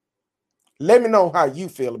 Let me know how you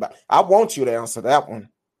feel about it. I want you to answer that one.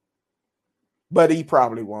 But he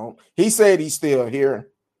probably won't. He said he's still here.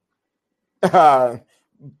 But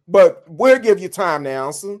we'll give you time to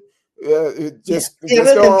answer. Just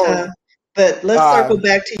go on. But let's circle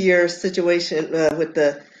back to your situation with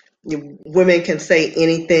the women can say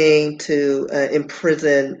anything to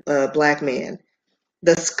imprison a black man.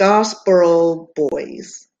 The Scottsboro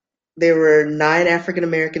Boys. There were 9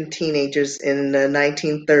 African-American teenagers in the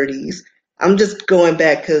 1930s. I'm just going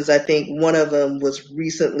back because I think one of them was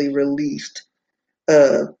recently released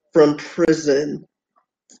from prison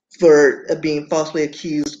for being falsely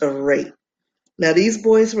accused of rape. Now, these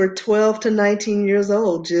boys were 12 to 19 years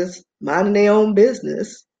old, just minding their own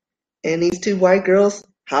business. And these 2 white girls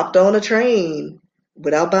hopped on a train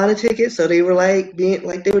without buying a ticket, so they were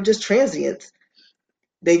they were just transients.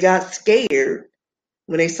 They got scared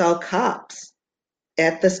when they saw cops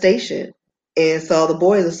at the station. and saw the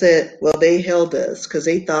boys and said, well, they held us because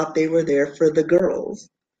they thought they were there for the girls.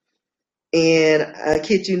 And I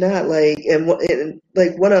kid you not, like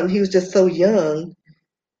one of them, he was just so young,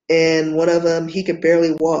 and one of them, he could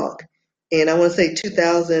barely walk. And I want to say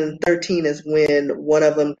 2013 is when one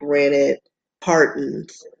of them granted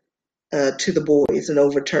pardons to the boys and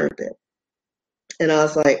overturned it. And I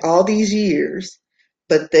was like, all these years,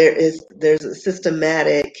 but there's a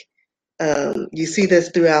systematic. You see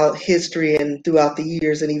this throughout history and throughout the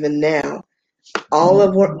years, and even now. All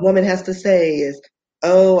a woman has to say is,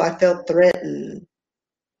 "Oh, I felt threatened.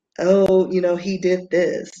 Oh, he did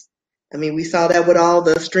this." I mean, we saw that with all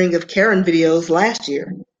the string of Karen videos last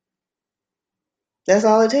year. That's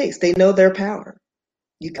all it takes. They know their power.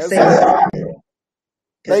 You can say Exactly.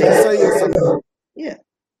 They can say it's a yeah.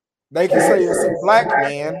 they can say it's a black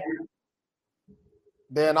man.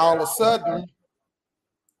 Then all of a sudden,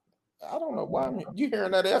 I don't know why you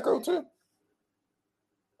hearing that echo too.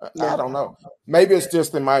 I don't know. Maybe it's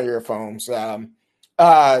just in my earphones.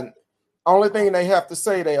 Only thing they have to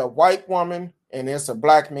say, they're a white woman and it's a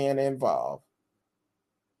black man involved,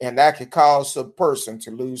 and that could cause a person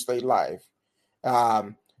to lose their life.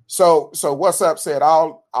 So what's up? Said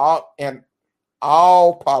all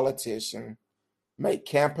politicians make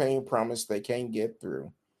campaign promise they can't get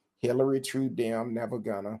through. Hillary, true damn, never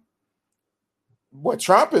gonna. Well,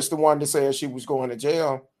 Trump is the one that said she was going to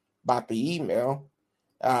jail about the email.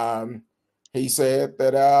 He said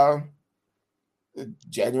that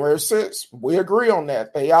January 6th, we agree on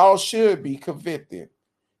that. They all should be convicted.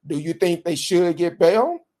 Do you think they should get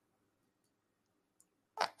bail?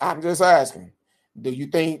 I'm just asking. Do you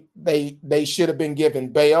think they should have been given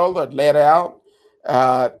bail or let out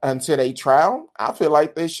until they trial? I feel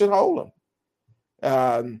like they should hold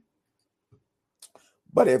them.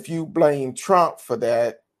 But if you blame Trump for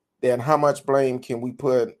that, then how much blame can we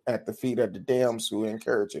put at the feet of the Dems who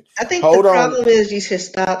encourage it? I think the problem is you should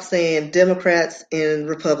stop saying Democrats and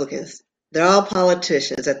Republicans. They're all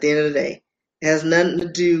politicians at the end of the day. It has nothing to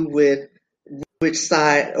do with which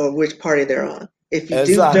side or which party they're on. If you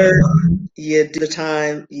do dirt, you do the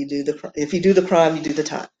time. If you do the crime, you do the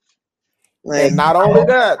time. And not only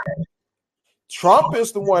that, Trump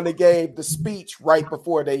is the one that gave the speech right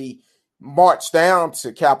before they marched down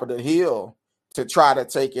to Capitol Hill to try to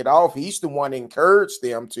take it off. He's the one that encouraged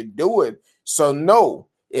them to do it. So no,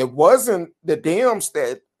 it wasn't the Dems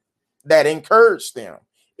that encouraged them.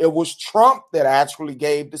 It was Trump that actually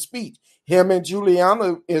gave the speech. Him and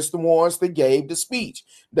Giuliani is the ones that gave the speech.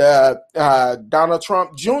 The Donald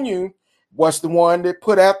Trump Jr. was the one that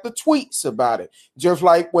put out the tweets about it. Just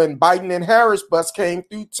like when Biden and Harris bus came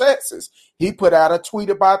through Texas, he put out a tweet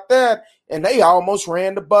about that, and they almost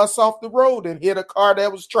ran the bus off the road and hit a car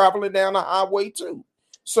that was traveling down the highway too.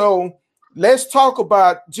 So let's talk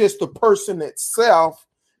about just the person itself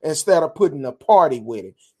instead of putting a party with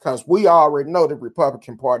it, because we already know the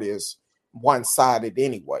Republican Party is one-sided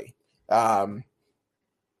anyway.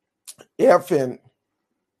 If and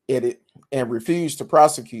refuse to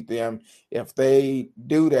prosecute them, if they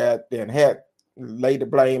do that, then lay the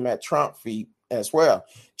blame at Trump's feet as well.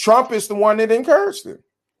 Trump is the one that encouraged it.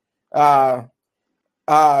 So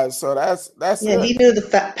that's yeah. it. He knew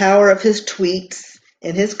the power of his tweets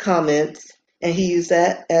and his comments, and he used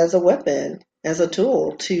that as a weapon, as a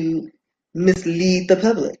tool to mislead the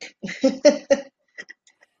public.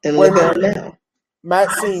 And look at him now.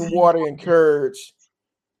 Maxine Waters encouraged.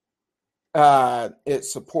 It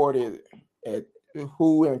supported it.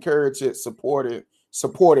 Who encouraged it? Supported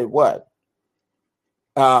what?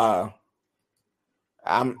 I'm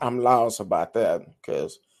lost about that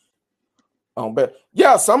because on bail.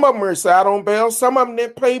 Yeah, some of them are out on bail. Some of them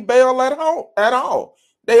didn't pay bail at all.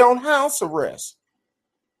 They on house arrest.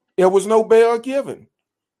 There was no bail given.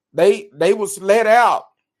 They was let out.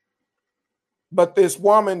 But this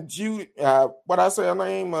woman, what I say her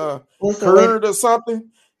name, Kurd or something,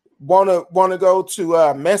 wanna go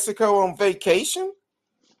to Mexico on vacation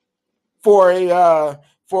for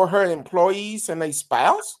her employees and a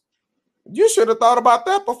spouse. You should have thought about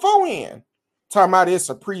that beforehand. Talking about it's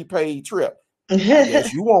a prepaid trip. I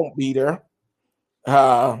guess you won't be there.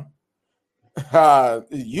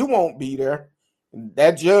 You won't be there.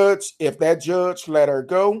 If that judge let her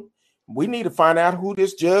go, we need to find out who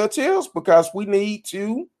this judge is, because we need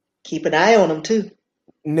to keep an eye on him too.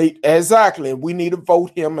 Exactly. We need to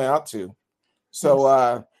vote him out too.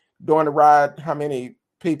 So during the ride, how many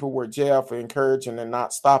people were jailed for encouraging and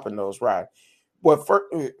not stopping those rides?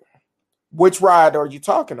 Which ride are you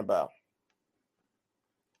talking about?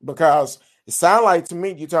 Because it sounds like to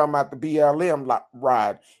me you're talking about the BLM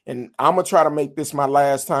ride. And I'm going to try to make this my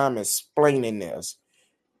last time explaining this.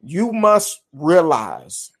 You must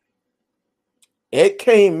realize it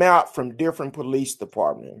came out from different police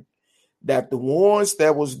departments that the ones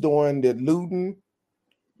that was doing the looting,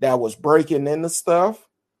 that was breaking into stuff,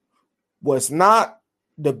 was not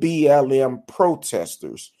the BLM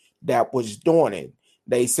protesters that was doing it.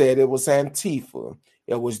 They said it was Antifa.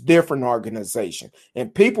 It was different organization.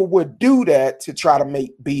 And people would do that to try to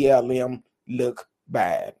make BLM look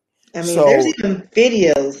bad. I mean, there's So even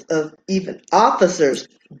videos of even officers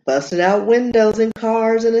busting out windows in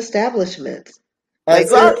cars and establishments. Like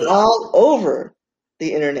they're exactly. all over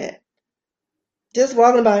the internet. Just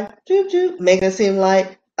walking by, choop choop, making it seem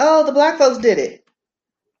like, oh, the black folks did it.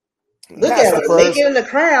 Look That's at the them. They first. get in the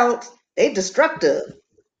crowds. They destructive.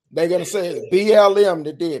 They're gonna say it's BLM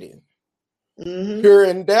that did it. Hmm. Here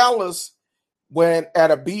in Dallas, when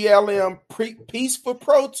at a BLM peaceful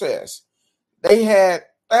protest, they had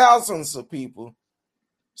thousands of people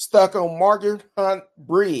stuck on Margaret Hunt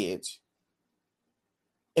Bridge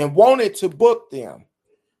and wanted to book them.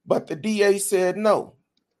 But the DA said no.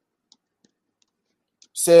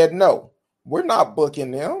 Said no, we're not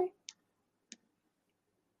booking them.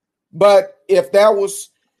 But if that was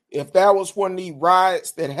one of the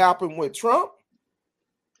riots that happened with Trump,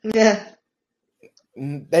 Yeah,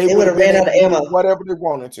 they they would would have have been ran out able of to do ammo. whatever they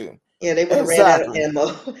wanted to. Yeah, they would have ran out of Exactly.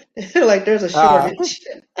 ammo. Like there's a Uh, shortage.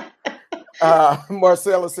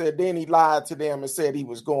 Marcella said then he lied to them and said he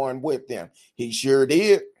was going with them. He sure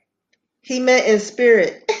did. He meant in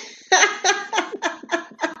spirit.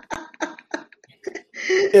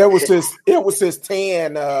 It was his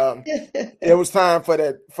tan. It was time for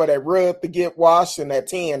that rug to get washed and that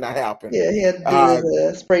tan to happen. Yeah, he had to do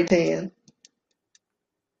his spray tan.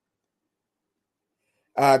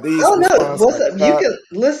 These Oh no, responses what's are up? You cut. can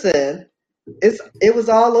listen. It was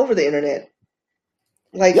all over the internet.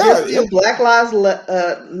 Like Yeah, just do Black Lives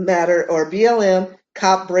Matter or BLM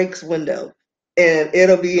cop breaks window, and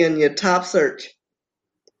it'll be in your top search,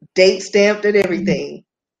 date stamped and everything.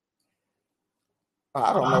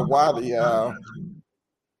 I don't know why the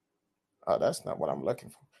oh, that's not what I'm looking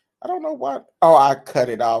for. I don't know why. Oh, I cut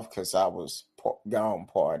it off because I was gone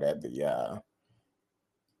part of the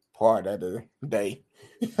day,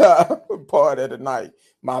 part of the night.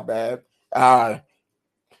 My bad.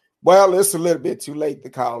 Well, it's a little bit too late to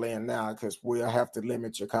call in now because we'll have to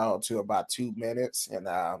limit your call to about 2 minutes, and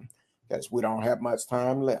because we don't have much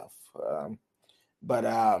time left.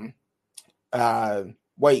 But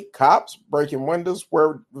wait, cops breaking windows?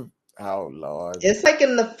 Where? Oh Lord. It's like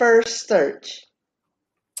in the first search.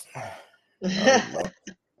 Oh Lord.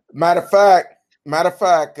 Matter of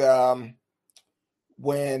fact,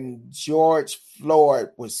 when George Floyd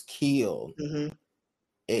was killed, Hmm.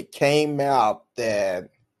 it came out that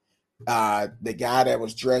the guy that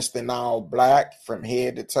was dressed in all black from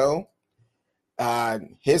head to toe,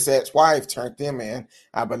 his ex-wife turned him in.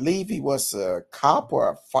 I believe he was a cop or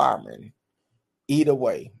a fireman. Either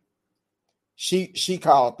way, she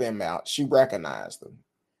called them out. She recognized them,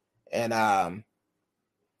 and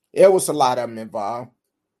it was a lot of them involved.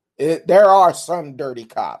 There are some dirty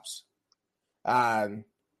cops.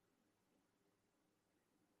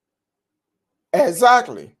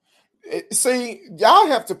 Exactly. See, y'all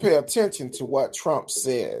have to pay attention to what Trump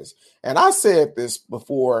says. And I said this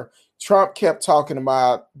before. Trump kept talking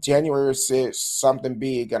about January 6th, something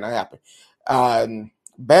big going to happen.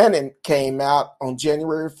 Bannon came out on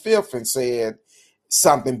January 5th and said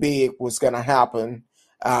something big was going to happen.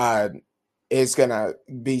 It's going to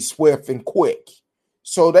be swift and quick.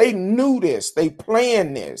 So they knew this. They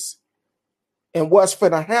planned this. And what's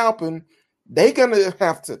going to happen, they're going to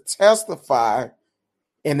have to testify.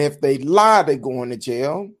 And if they lie, they're going to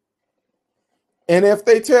jail. And if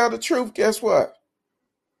they tell the truth, guess what?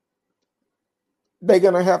 They're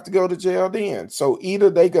going to have to go to jail then. So either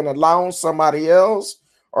they're going to lie on somebody else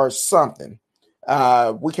or something.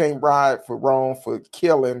 We can't ride for wrong for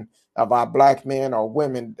killing of our black men or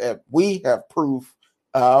women that we have proof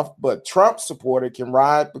of. But Trump supporter can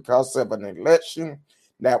ride because of an election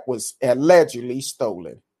that was allegedly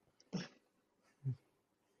stolen.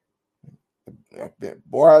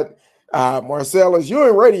 Boy, Marcellus, you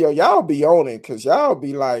in radio, y'all be on it because y'all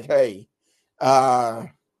be like, hey, y'all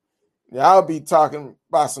be talking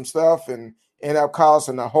about some stuff and end up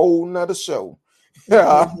causing a whole nother show.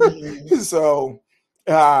 So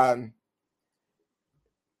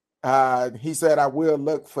he said, I will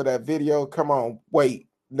look for that video. Come on, wait.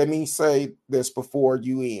 Let me say this before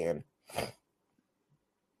you end.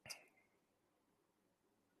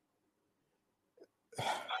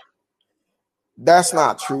 That's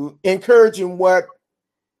not true. Encouraging what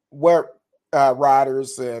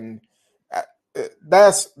riders and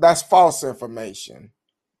that's false information.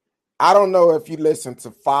 I don't know if you listen to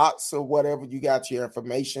Fox or whatever you got your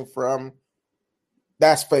information from.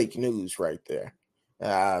 That's fake news right there.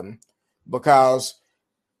 Because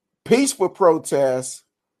peaceful protests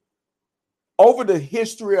over the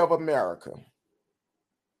history of America.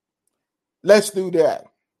 Let's do that.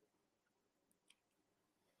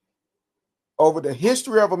 Over the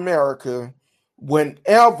history of America,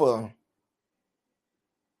 whenever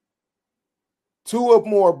two or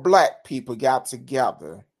more black people got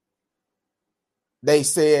together, they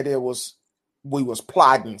said we was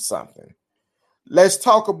plotting something. Let's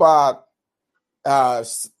talk about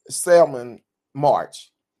Selma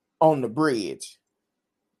March on the bridge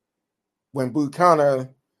when Buchanan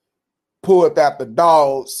pulled out the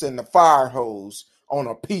dogs and the fire hose on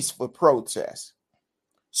a peaceful protest.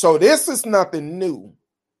 So this is nothing new.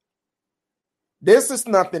 This is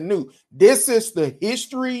nothing new. This is the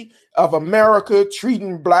history of America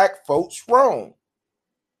treating black folks wrong.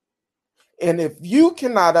 And if you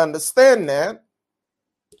cannot understand that,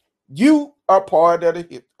 you are part of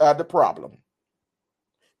the problem.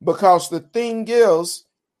 Because the thing is,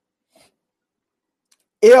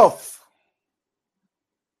 if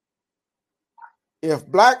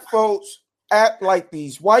black folks act like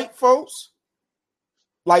these white folks,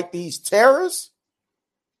 like these terrorists,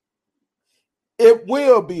 it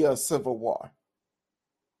will be a civil war.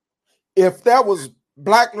 If that was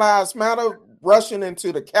Black Lives Matter rushing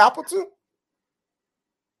into the Capitol,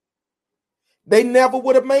 they never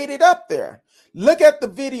would have made it up there. Look at the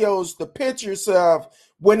videos, the pictures of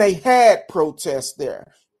when they had protests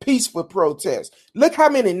there, peaceful protests. Look how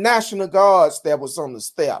many National Guards there was on the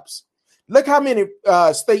steps. Look how many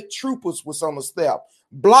state troopers was on the step,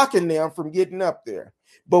 blocking them from getting up there.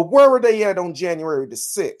 But where were they at on January the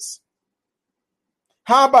 6th?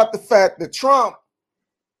 How about the fact that Trump,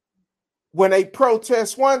 when they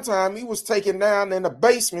protest one time, he was taken down in the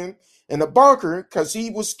basement in a bunker because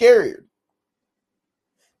he was scared.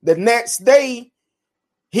 The next day,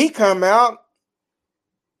 he come out,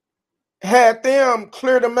 had them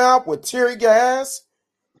clear them out with tear gas,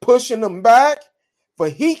 pushing them back,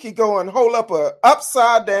 but he could go and hold up a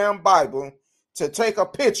upside down Bible to take a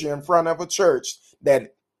picture in front of a church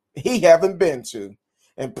that he haven't been to.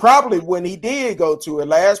 And probably when he did go to it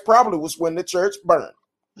last, probably was when the church burned.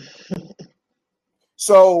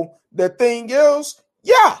 So the thing is,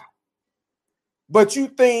 yeah, but you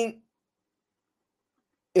think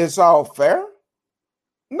it's all fair?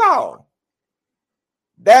 No.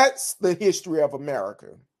 That's the history of America.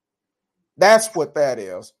 That's what that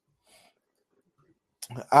is.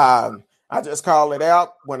 I just call it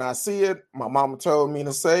out when I see it. My mama told me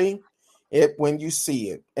to say it when you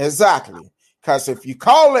see it. Exactly. Because if you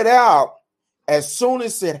call it out as soon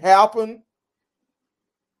as it happened,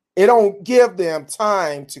 it don't give them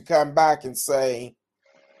time to come back and say,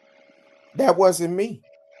 that wasn't me.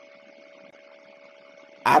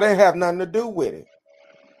 I didn't have nothing to do with it.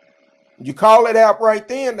 You call it out right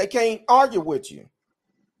then, they can't argue with you.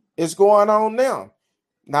 It's going on now.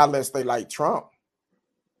 Not unless they like Trump.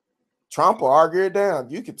 Trump will argue it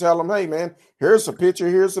down. You can tell them, hey, man, here's a picture,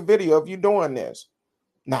 here's a video of you doing this.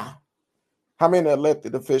 Nah. How many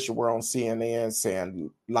elected officials were on CNN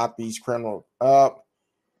saying, lock these criminals up?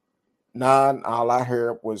 None. All I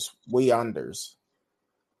heard was we unders.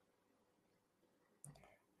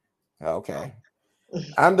 Okay.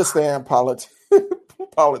 I understand politics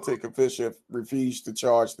officials refuse to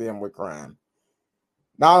charge them with crime.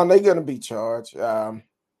 Now they're going to be charged.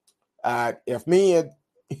 If me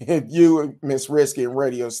and you, Miss Risky and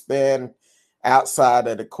Radio, stand outside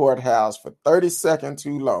of the courthouse for 30 seconds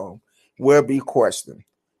too long, we'll be questioned.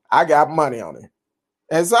 I got money on it.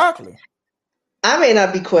 Exactly. I may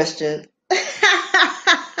not be questioned.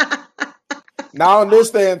 Now in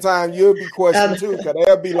this day and time, you'll be questioned too, because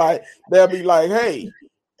they'll be like, hey,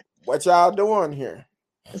 what y'all doing here?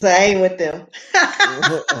 So I ain't with them.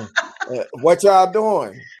 What y'all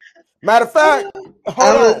doing? Matter of fact,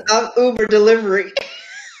 hold on. I'm Uber delivery.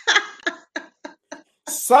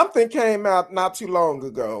 Something came out not too long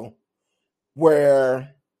ago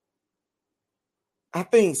where I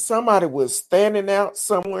think somebody was standing out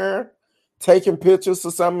somewhere taking pictures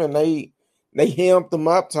or something, and they hemmed them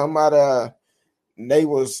up talking about they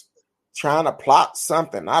was trying to plot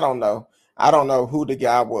something. I don't know who the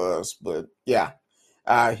guy was, but yeah.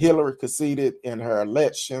 Hillary conceded in her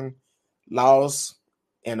election, lost,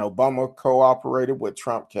 and Obama cooperated with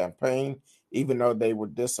Trump campaign, even though they were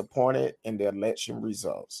disappointed in the election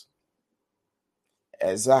results.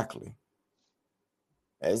 Exactly.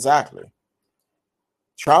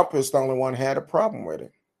 Trump is the only one who had a problem with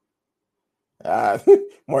it. Uh,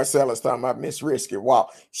 Marcella's talking about Miss Risky. Wow,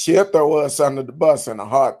 she'll throw us under the bus in a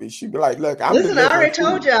heartbeat. She'd be like, "Look, I'm Listen, I delivering already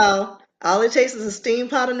told food." y'all. All it takes is a steam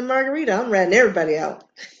pot and a margarita. I'm ratting everybody out.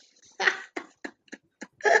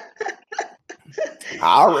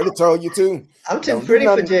 I already told you too. I'm too Don't do pretty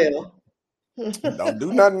for nothing. jail. Don't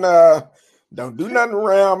do nothing. Don't do nothing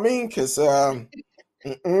around me, cause I'm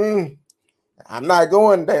not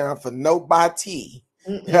going down for nobody.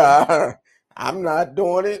 Mm-mm. I'm not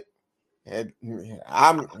doing it. And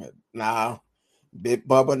I'm now. Big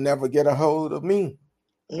Bubba never get a hold of me.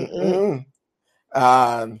 Mm-mm.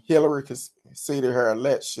 Hillary conceded her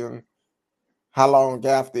election. How long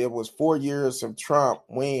after it was 4 years of Trump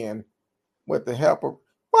win with the help of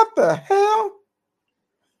what the hell?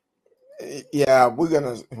 Yeah, we're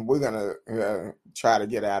gonna try to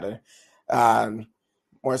get out of it.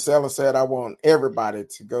 Marcella said, "I want everybody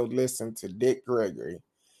to go listen to Dick Gregory.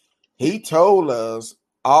 He told us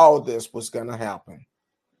all this was gonna happen.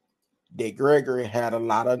 Dick Gregory had a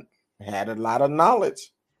lot of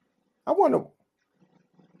knowledge. I wonder."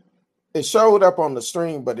 It showed up on the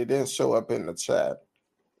stream, but it didn't show up in the chat.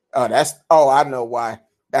 I know why.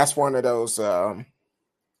 That's one of those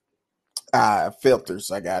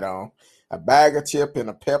filters I got on. A bag of chip and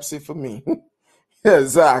a Pepsi for me.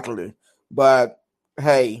 Exactly. But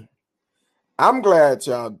hey, I'm glad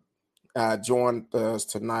y'all joined us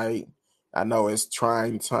tonight. I know it's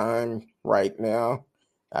trying time right now.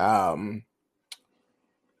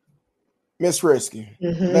 Miss Risky,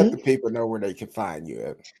 let Mm-hmm. the people know where they can find you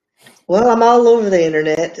at. Well, I'm all over the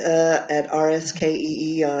internet at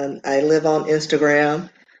RSKEE. I live on Instagram.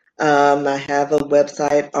 I have a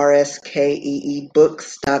website,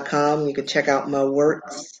 rskeebooks.com. You can check out my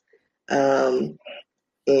works. Um,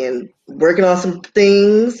 and working on some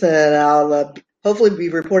things that I'll hopefully be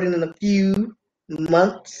reporting in a few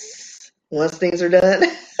months once things are done.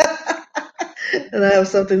 And I have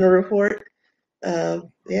something to report.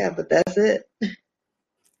 Yeah, but that's it.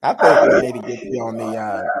 I think we need to get you on the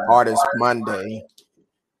Artist Monday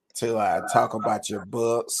to talk about your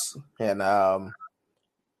books and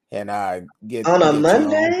get On a get you on.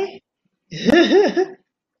 Monday? I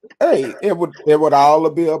Hey, it would all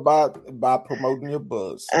be about promoting your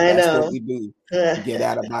books. That's what know. we do. Get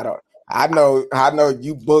out about it. I know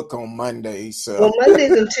you book on Monday, Well, so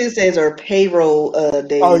Mondays and Tuesdays are payroll oh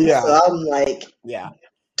days, so yeah, I'm like yeah,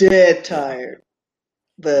 dead yeah, tired.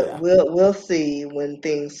 But yeah. we'll see when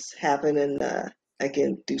things happen and I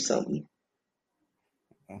can do something.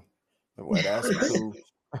 Well, that's cool.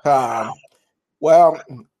 Um, well,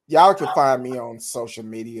 y'all can find me on social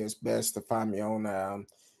media. It's best to find me on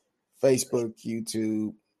Facebook,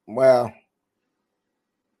 YouTube. Well,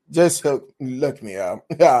 just look me up.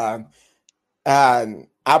 And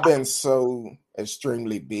I've been so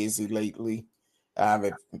extremely busy lately.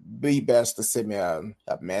 It'd be best to send me a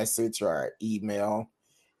message or an email.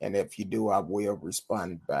 And if you do, I will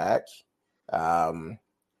respond back. Um,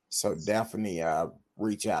 so definitely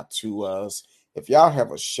reach out to us. If y'all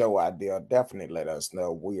have a show idea, definitely let us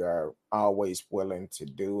know. We are always willing to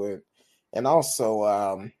do it. And also,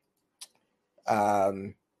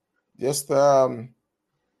 um, just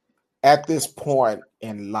at this point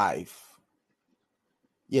in life,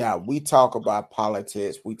 yeah, we talk about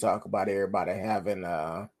politics. We talk about everybody having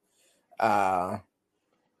uh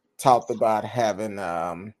talked about having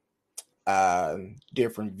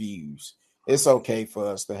different views. It's okay for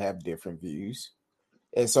us to have different views.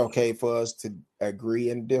 It's okay for us to agree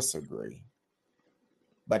and disagree.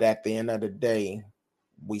 But at the end of the day,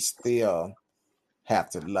 we still have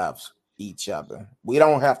to love each other. We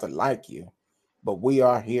don't have to like you, but we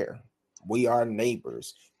are here. We are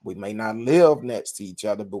neighbors. We may not live next to each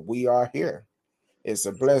other, but we are here. It's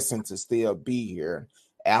a blessing to still be here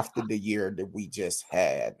after the year that we just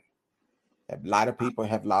had. A lot of people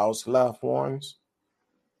have lost loved ones,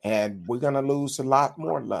 and we're going to lose a lot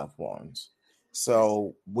more loved ones.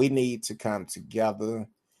 So we need to come together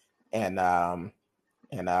and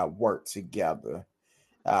work together.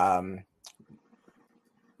 Um,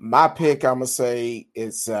 my pick, I'm gonna say,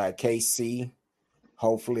 is KC.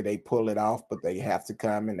 Hopefully they pull it off, but they have to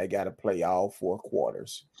come and they got to play all 4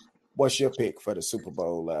 quarters. What's your pick for the Super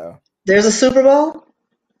Bowl? There's a Super Bowl?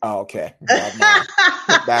 Okay, never mind.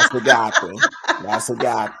 That's the God thing. That's a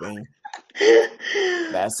God thing.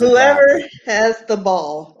 That's a God Whoever thing. has the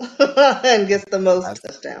ball and gets the most That's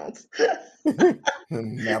touchdowns.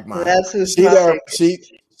 never mind. That's who's She my there. pick.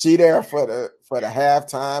 She there for the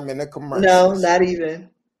halftime and the No, commercials. not even.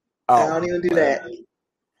 I Oh don't even do well, that.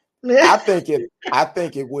 I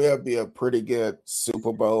think it will be a pretty good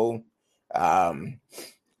Super Bowl. Um,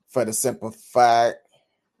 for the simple fact,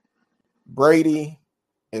 Brady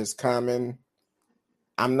is coming.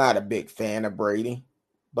 I'm not a big fan of Brady,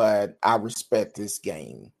 but I respect this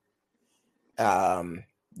game.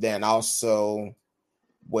 Then also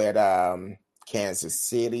with Kansas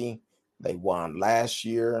City, they won last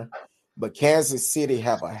year, but Kansas City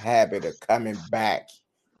have a habit of coming back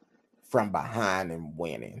from behind and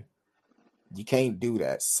winning. You can't do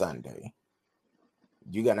that Sunday.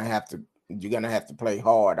 You're gonna have to play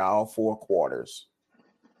hard all 4 quarters.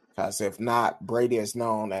 Because if not, Brady is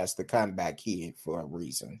known as the comeback kid for a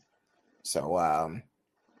reason. So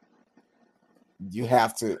you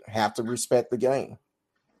have to respect the game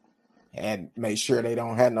and make sure they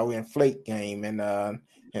don't have no inflate game in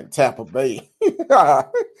Tampa Bay.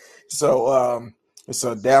 So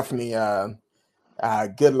definitely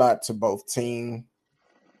good luck to both teams.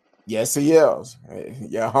 Yes, he is.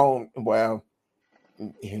 Your home, well,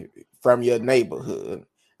 from your neighborhood.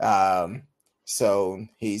 So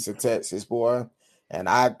he's a Texas boy, and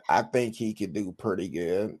I think he could do pretty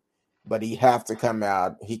good, but he have to come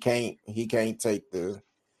out. He can't take the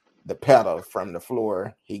pedal from the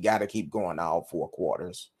floor. He got to keep going all 4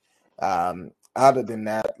 quarters. Other than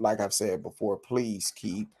that, like I've said before, please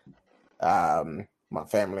keep my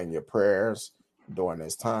family in your prayers during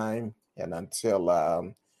this time, and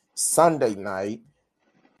until Sunday night.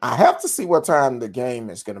 I have to see what time the game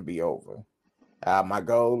is going to be over. My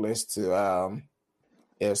goal is to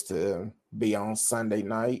be on Sunday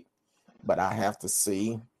night, but I have to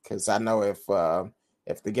see because I know if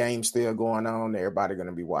the game's still going on, everybody going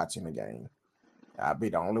to be watching the game. I'll be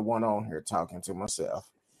the only one on here talking to myself.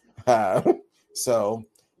 So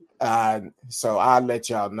I'll let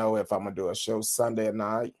y'all know if I'm gonna do a show Sunday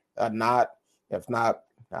night or not. If not,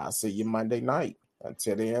 I'll see you Monday night.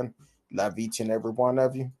 Until then, love each and every one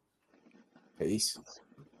of you. Peace.